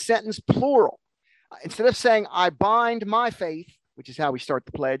make that sentence plural? Instead of saying I bind my faith, which is how we start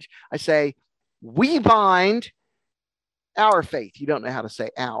the pledge, I say we bind our faith. You don't know how to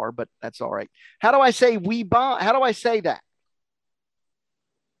say our, but that's all right. How do I say we bind? How do I say that?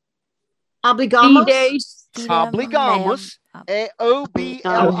 Obligamos. Obligamos.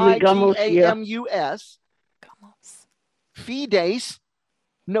 Obligamus. Fides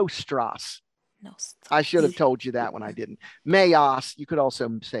nostras. I should have told you that when I didn't. Meos. You could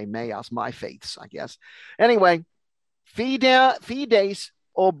also say meos, my faiths, I guess. Anyway, fides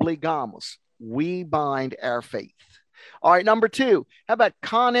obligamos. We bind our faith. All right, number two. How about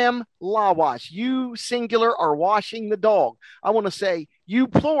conem lawas? You singular are washing the dog. I want to say you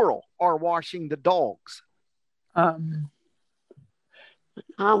plural are washing the dogs. Kawes.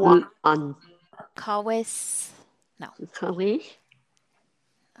 No. Kawes.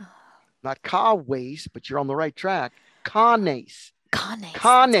 Not kawes, but you're on the right track. Canes. Canes.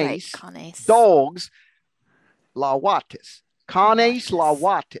 Canes. Canes. Dogs. Lawatis. Canes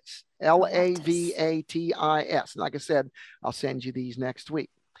lawatis. Lavatis. Like I said, I'll send you these next week.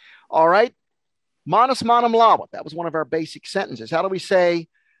 All right. Manus manum lawat. That was one of our basic sentences. How do we say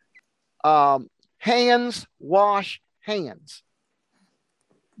hands wash hands?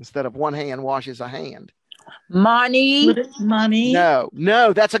 Instead of one hand washes a hand. Money. No,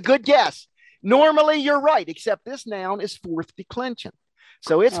 that's a good guess. Normally you're right, except this noun is fourth declension.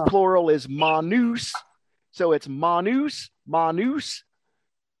 So its plural is manus. So it's manus, lawant.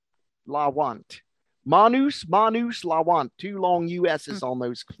 Manus, lawant. Two long US's on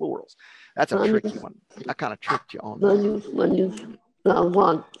those plurals. That's a tricky one. I kind of tricked you on that. Manus,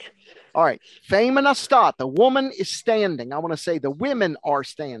 lawant. All right. Femina stat. The woman is standing. I want to say the women are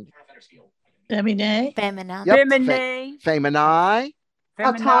standing. Femine. Femina. Yep. Feminae. Feminae.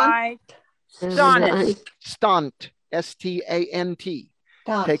 Feminae. Stant. Stunt. S-T-A-N-T.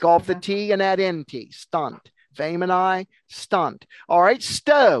 Stunt. Take off the T and add N-T. Stunt. Feminae. Stunt. All right.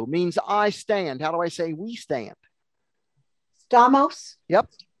 Stow means I stand. How do I say we stand? Stamos. Yep.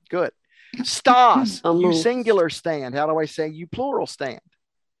 Good. Stas. You singular stand. How do I say you plural stand?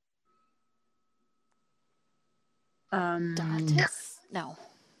 Datis? No.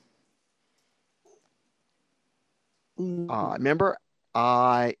 Remember,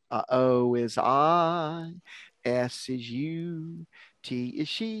 O is I, S is you, T is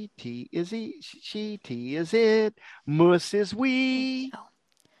she, T is he, she, T is it, mus is we.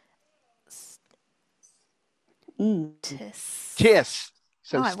 Tis.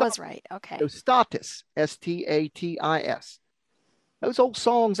 So I was right. Okay. So status, S-T-A-T-I-S. Those old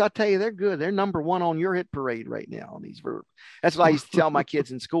songs, I tell you, they're good. They're number one on your hit parade right now on these verbs. That's what I used to tell my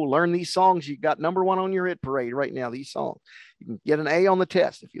kids in school. Learn these songs. You got number one on your hit parade right now, these songs. You can get an A on the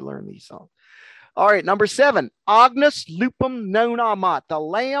test if you learn these songs. All right, number 7. Agnus lupum non amat. The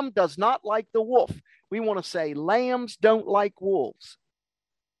lamb does not like the wolf. We want to say lambs don't like wolves.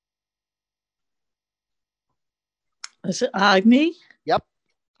 Is it Agni? Yep.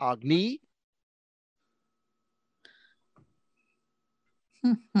 Agni.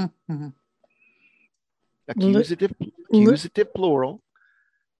 Accusative plural.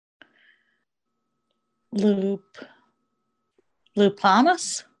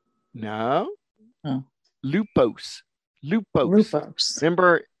 Lupanus? No. Oh. Lupos.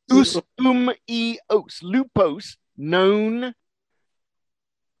 Remember, eos. Lupos, known.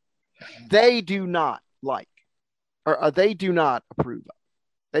 They do not like, or they do not approve of.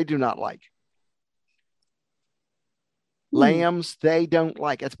 They do not like. Lambs, they don't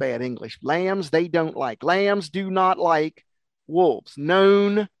like. That's bad English. Lambs, they don't like. Lambs do not like wolves.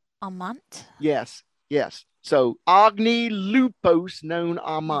 Known. Amant? Yes. So, Agni lupos non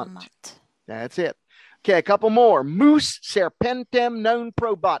amant. That's it. Okay, a couple more. Mus serpentem non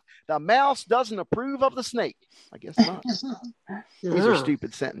probat. The mouse doesn't approve of the snake. I guess not. These are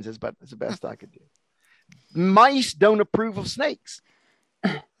stupid sentences, but it's the best I could do. Mice don't approve of snakes.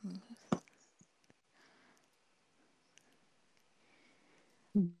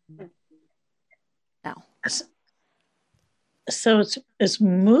 No. So it's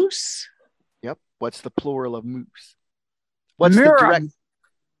moose? Yep. What's the plural of moose? What's the direct?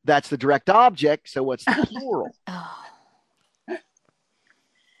 That's the direct object. So what's the plural?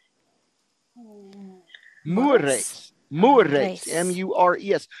 Mures. Mures.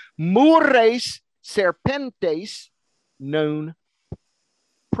 M-U-R-E-S. Mures serpentes non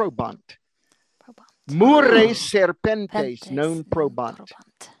probant. Mures serpentes non probant.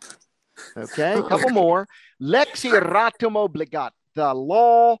 Okay, a couple more. Lex iratum obligat. The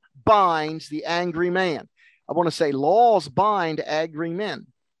law binds the angry man. I want to say laws bind angry men.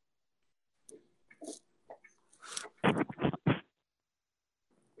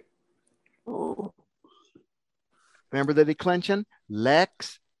 Remember the declension?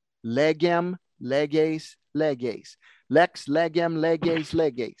 Lex, legem, leges, leges. Lex, legem, leges,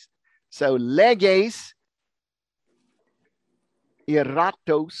 leges. So leges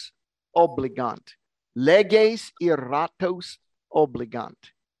iratos obligant. Leges iratos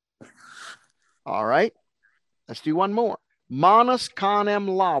obligant. All right. Let's do one more. Manus canem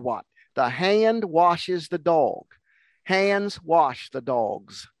lawat. The hand washes the dog. Hands wash the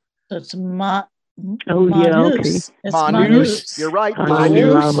dogs. That's okay. Manus. It's Manus. You're right.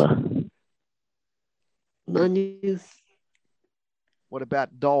 Manus. Manus. What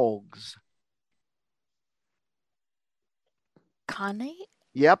about dogs? Cane?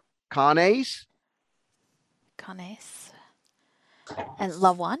 Yep. Canes. Canes. And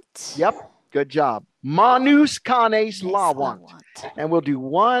lawant? Yep. Good job. Manus canes lawant. And we'll do,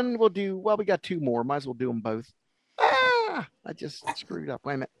 well, we got 2 more. Might as well do them both. I just screwed up.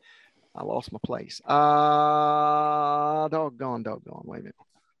 Wait a minute. I lost my place. Doggone. Wait a minute.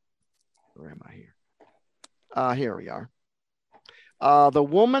 Where am I here? Here we are. The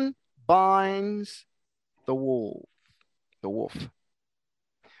woman binds the wolf. The wolf.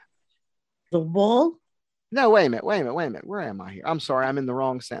 The wool? No, wait a minute. Where am I here? I'm sorry. I'm in the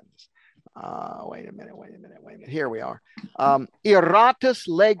wrong sentence. Wait a minute. Here we are. Iratus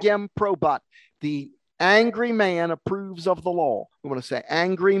legem probat. The angry man approves of the law. We want to say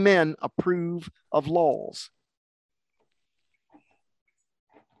angry men approve of laws.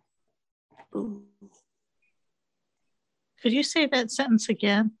 Could you say that sentence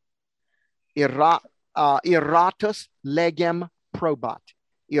again? Iratus legem probat.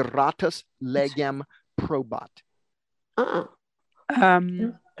 Iratus legem probat.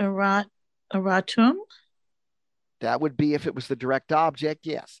 Eratum? That would be if it was the direct object,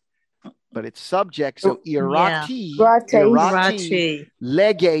 yes. But it's subject, so irati, Irati.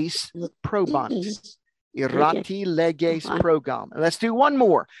 leges probant. Irati leges progam. Let's do one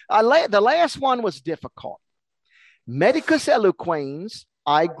more. The last one was difficult. Medicus eloquens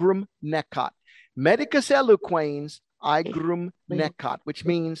igrum necat. Medicus eloquens igrum necat, which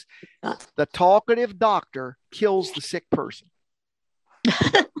means the talkative doctor kills the sick person.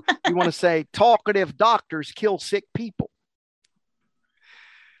 You want to say talkative doctors kill sick people.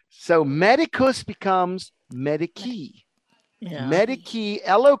 So medicus becomes medici. Yeah. Medici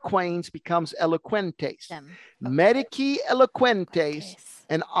eloquens becomes eloquentes. Them. Medici eloquentes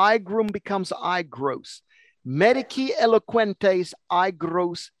and igrum becomes igros. Medici eloquentes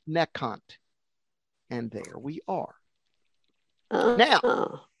igros necant. And there we are. Now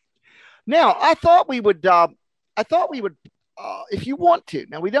I thought we would, if you want to,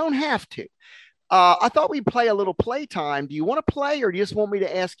 now we don't have to. I thought we'd play a little playtime. Do you want to play, or do you just want me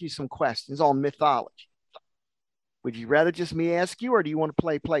to ask you some questions on mythology? Would you rather just me ask you, or do you want to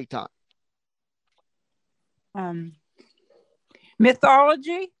play playtime?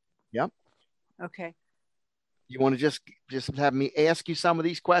 Mythology? Yep. Okay. You want to just have me ask you some of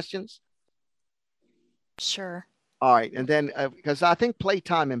these questions? Sure. All right. And then, because I think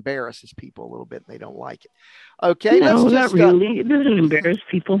playtime embarrasses people a little bit. They don't like it. Okay. No, let's not just, really. It doesn't embarrass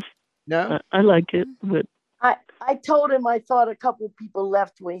people. No? I liked it, but I told him I thought a couple people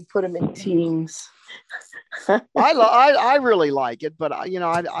left when he put them in teams. I really like it, but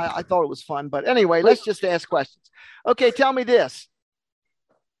I thought it was fun. But anyway, let's just ask questions. Okay, tell me this.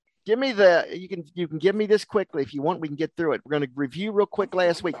 Give me you can give me this quickly if you want. We can get through it. We're going to review real quick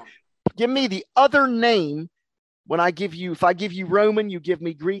last week. Give me the other name when if I give you Roman, you give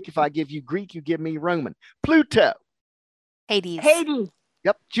me Greek. If I give you Greek, you give me Roman. Pluto. Hades.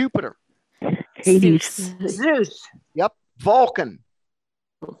 Yep. Jupiter. Hades. Zeus. Yep. Vulcan.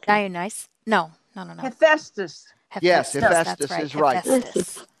 Dionysus. No. Hephaestus. Yes, Hephaestus, Hephaestus is that's right.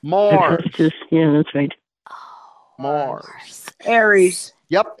 Hephaestus. Mars. Hephaestus. Yeah, that's right. Mars. Aries.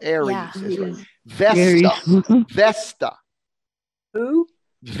 Yep, Aries Yeah. is right. Aries. Vesta. Mhm. Vesta. Who?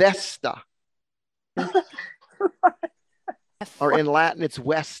 Vesta. Or in Latin, it's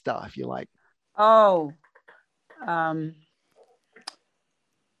Vesta, if you like. Oh.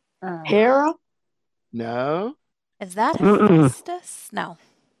 Hera? No. Is that Mm-mm. Hephaestus? No.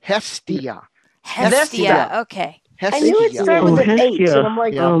 Hestia. Hestia. Okay. I knew it Hestia. started with an H, Hestia. and I'm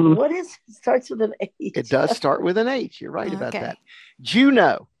like, Yeah. what is it? Starts with an H. It does start with an H. You're right about Okay. that.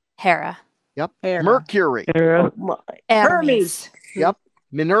 Juno. Hera. Yep. Hera. Mercury. Hera. My. Hermes. Yep.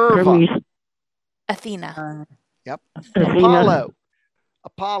 Minerva. Hermes. Athena. Yep. Athena.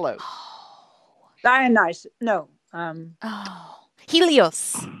 Apollo. Dionysus. No.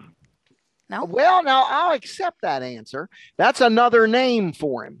 Helios. No. Well, now I'll accept that answer. That's another name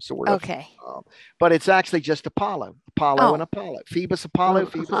for him, sort of. Okay. But it's actually just Apollo. Apollo Oh. and Apollo. Phoebus, Apollo,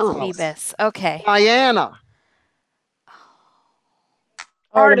 Phoebus, Apollo. Phoebus. Okay. Diana.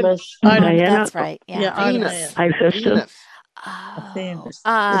 Artemis. Diana. That's right. Yeah. Yeah, Venus. Hephaestus. Venus.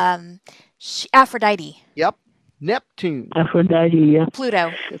 Oh. Aphrodite. Yep. Neptune. Aphrodite. Yeah.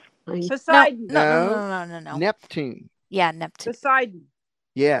 Pluto. Poseidon. No. Neptune. Yeah, Neptune. Poseidon.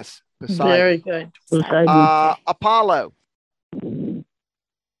 Yes. Poseidon. Very good. Poseidon. Apollo. Apollo. said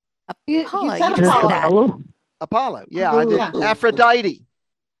You just said that. Apollo. Apollo. Yeah, I did. Yeah. Aphrodite.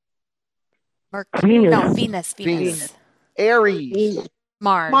 Mercury. Venus. No, Venus. Venus. Aries.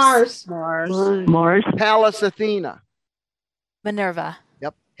 Mars. Mars. Pallas Athena. Minerva.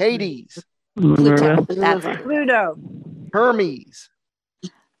 Yep. Hades. Minerva. Pluto. That's it. Pluto. Hermes.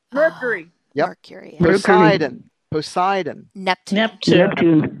 Mercury. Yep. Mercury. Poseidon. Neptune.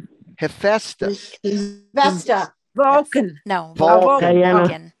 Neptune. Hephaestus. Vesta. Vulcan. No. Vulcan. Diana.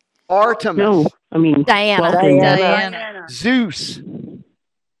 Vulcan. Artemis. No, I mean Diana. Vulcan. Diana. Zeus.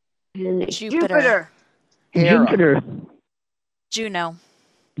 Jupiter. Hera. Jupiter. Juno.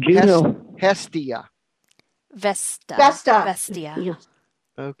 Juno. Hestia. Vesta. Vesta. Vestia.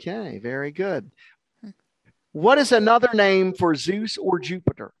 Okay, very good. What is another name for Zeus or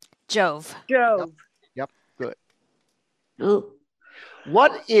Jupiter? Jove. Jove. Yep, good. Oh.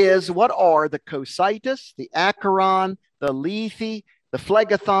 What are the Cocytus, the Acheron, the Lethe, the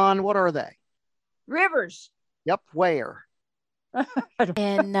Phlegathon? What are they? Rivers. Yep, where?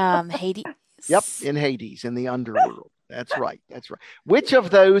 In Hades. Yep, in Hades, in the underworld. That's right. Which of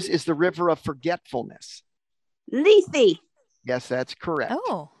those is the river of forgetfulness? Lethe. Yes, that's correct.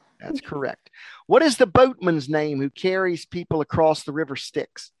 Oh. That's correct. What is the boatman's name who carries people across the river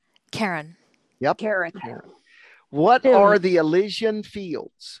Styx? Karen. Yep. Karen. What are the Elysian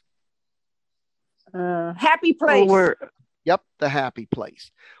fields? Happy place. Yep, the happy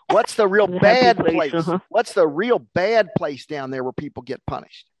place. What's the real The bad happy place? place, uh-huh. What's the real bad place down there where people get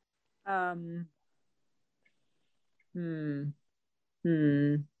punished? Don't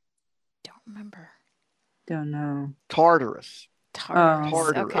remember. Don't know. Tartarus. Tartarus.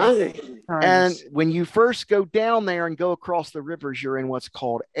 Tartarus. Okay. And when you first go down there and go across the rivers, you're in what's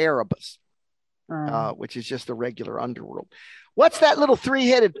called Erebus, which is just the regular underworld. What's that little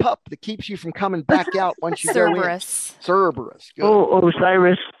three-headed pup that keeps you from coming back out once you go in? Cerberus. Cerberus. Good. Oh,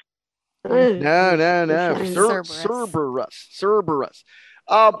 Osiris. No. Cerberus. Cerberus.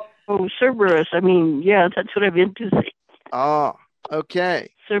 Oh, Cerberus. I mean, yeah, that's what I meant to say. Oh,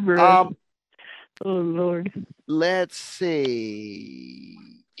 okay. Cerberus. Oh, Lord. Let's see.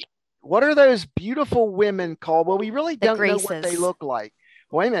 What are those beautiful women called? Well, we really don't know what they look like.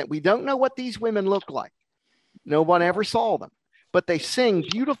 Wait a minute. We don't know what these women look like. No one ever saw them, but they sing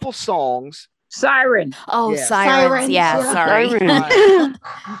beautiful songs. Siren. Oh, Yes. sirens. Yeah, sorry.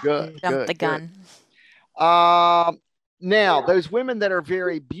 Good. Jumped the gun. Now, those women that are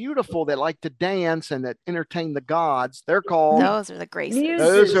very beautiful, that like to dance and that entertain the gods, they're called. Those are the graces.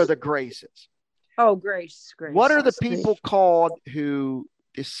 Those are the graces. Oh, grace. What are the people called who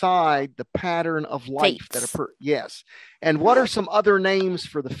decide the pattern of life Fates. yes? And what are some other names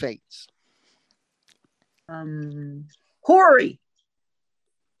for the fates? Hori.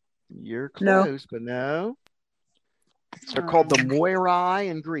 You're close, but no. They're called the Moirai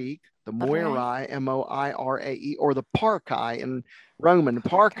in Greek, the Moirai, Moirae, or the Parcae in Roman.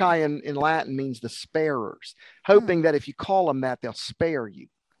 Parcae in Latin means the sparers, hoping that if you call them that, they'll spare you.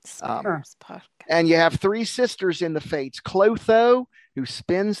 And you have three sisters in the fates: Clotho, who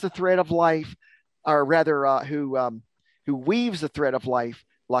spins the thread of life, or rather, who weaves the thread of life;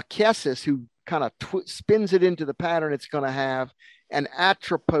 Lachesis, who kind of spins it into the pattern it's going to have; and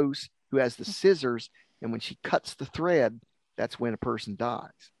Atropos, who has the scissors, and when she cuts the thread, that's when a person dies.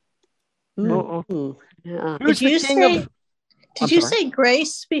 Yeah. Who's Did you the king say? of? Did you say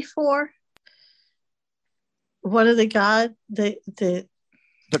grace before? What are the god? The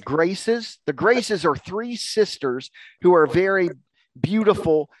Graces. The Graces are three sisters who are very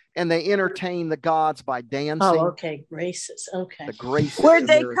beautiful, and they entertain the gods by dancing. Oh, okay, graces. Okay. The Graces. Where'd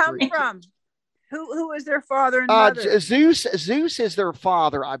they come from? Who is their father and mother? Zeus is their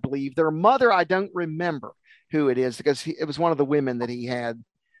father, I believe. Their mother, I don't remember who it is, because it was one of the women that he had.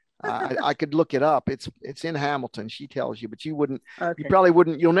 I could look it up. It's in Hamilton. She tells you, but you wouldn't. Okay. You probably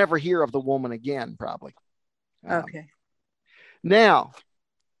wouldn't. You'll never hear of the woman again, probably. Okay. Now,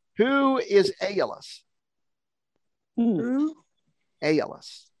 who is Aeolus? Who?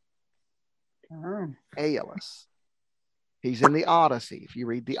 Aeolus. Aeolus. He's in the Odyssey. If you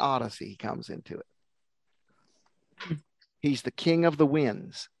read the Odyssey, he comes into it. He's the king of the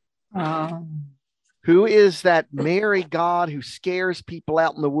winds. Who is that merry god who scares people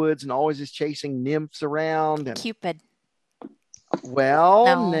out in the woods and always is chasing nymphs around? And, Cupid. well,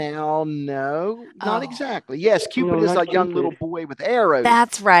 no, not exactly. Yes, Cupid is a young little boy with arrows.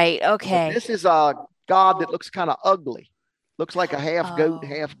 That's right. Okay. But this is a god that looks kind of ugly. Looks like a half goat,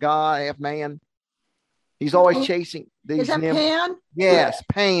 half god, half man. He's always chasing these Is that nymphs. Pan? Yes,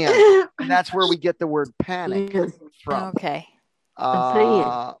 Pan. And that's where we get the word panic from. Okay.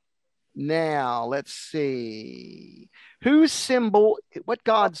 Now, let's see. What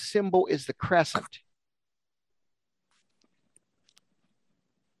god's symbol is the crescent?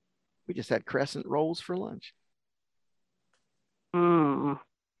 We just had crescent rolls for lunch. Half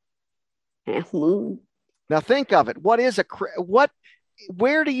moon. Now think of it. What is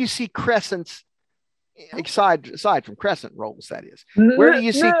where do you see crescents aside from crescent rolls, that is? Where do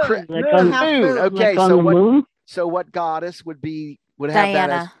you see moon? Okay, so what goddess would have Diana. that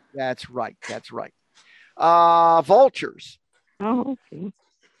as? That's right. Vultures. Oh, okay.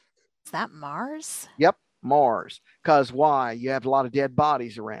 Is that Mars? Yep, Mars. Because why? You have a lot of dead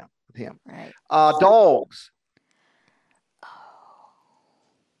bodies around with him. Right. Dogs.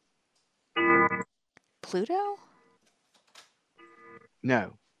 Pluto?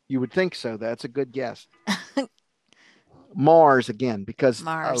 No, you would think so. That's a good guess. Mars again, because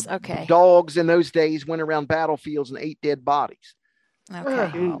Mars. Okay. dogs in those days went around battlefields and ate dead bodies.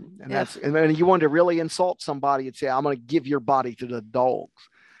 Okay. And when you wanted to really insult somebody, you'd say, "I'm going to give your body to the dogs."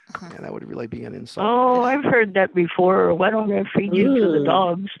 And that would really be an insult. Oh, I've heard that before. Why don't I feed you to the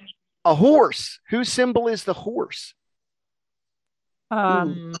dogs? A horse. Whose symbol is the horse?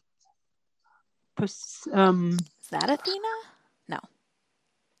 Is that Athena? No.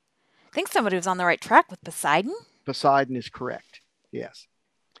 I think somebody was on the right track with Poseidon. Poseidon is correct. Yes.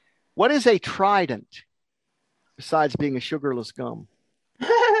 What is a trident besides being a sugarless gum?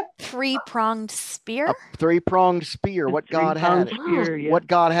 Three-pronged spear? A three-pronged spear. What god had it? Spear, yeah. What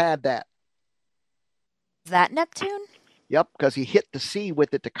god had that? Is that Neptune? Yep, because he hit the sea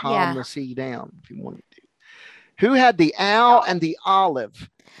with it to calm the sea down if he wanted to. Who had the owl and the olive?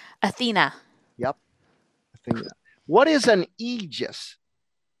 Athena. Yep. Athena. What is an aegis?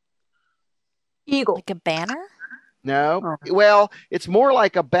 Eagle. Like a banner? No. Well, it's more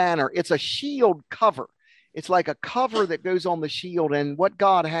like a banner. It's a shield cover. It's like a cover that goes on the shield. And what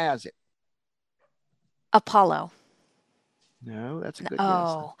god has it? Apollo. No, that's a good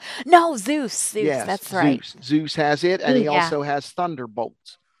Oh, no, Zeus. Zeus. Yes, That's right. Zeus has it, and he Yeah. also has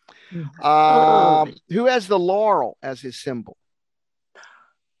thunderbolts. Oh. Who has the laurel as his symbol?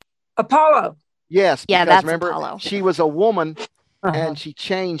 Apollo. Yes, Yeah, because that's remember, Apollo. she was a woman Uh-huh. and she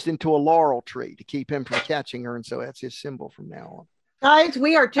changed into a laurel tree to keep him from catching her, and so that's his symbol from now on. Guys,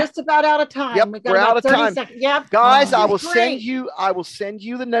 we are just about out of time. Yep, We've got we're about out of 30 time. seconds. Yep. Guys, I This will is send great.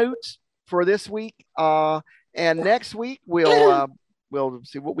 you the notes for this week. And next week we'll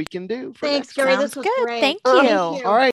see what we can do for Thanks, next Gary. week. This was great. Thank Thank you. you. All right.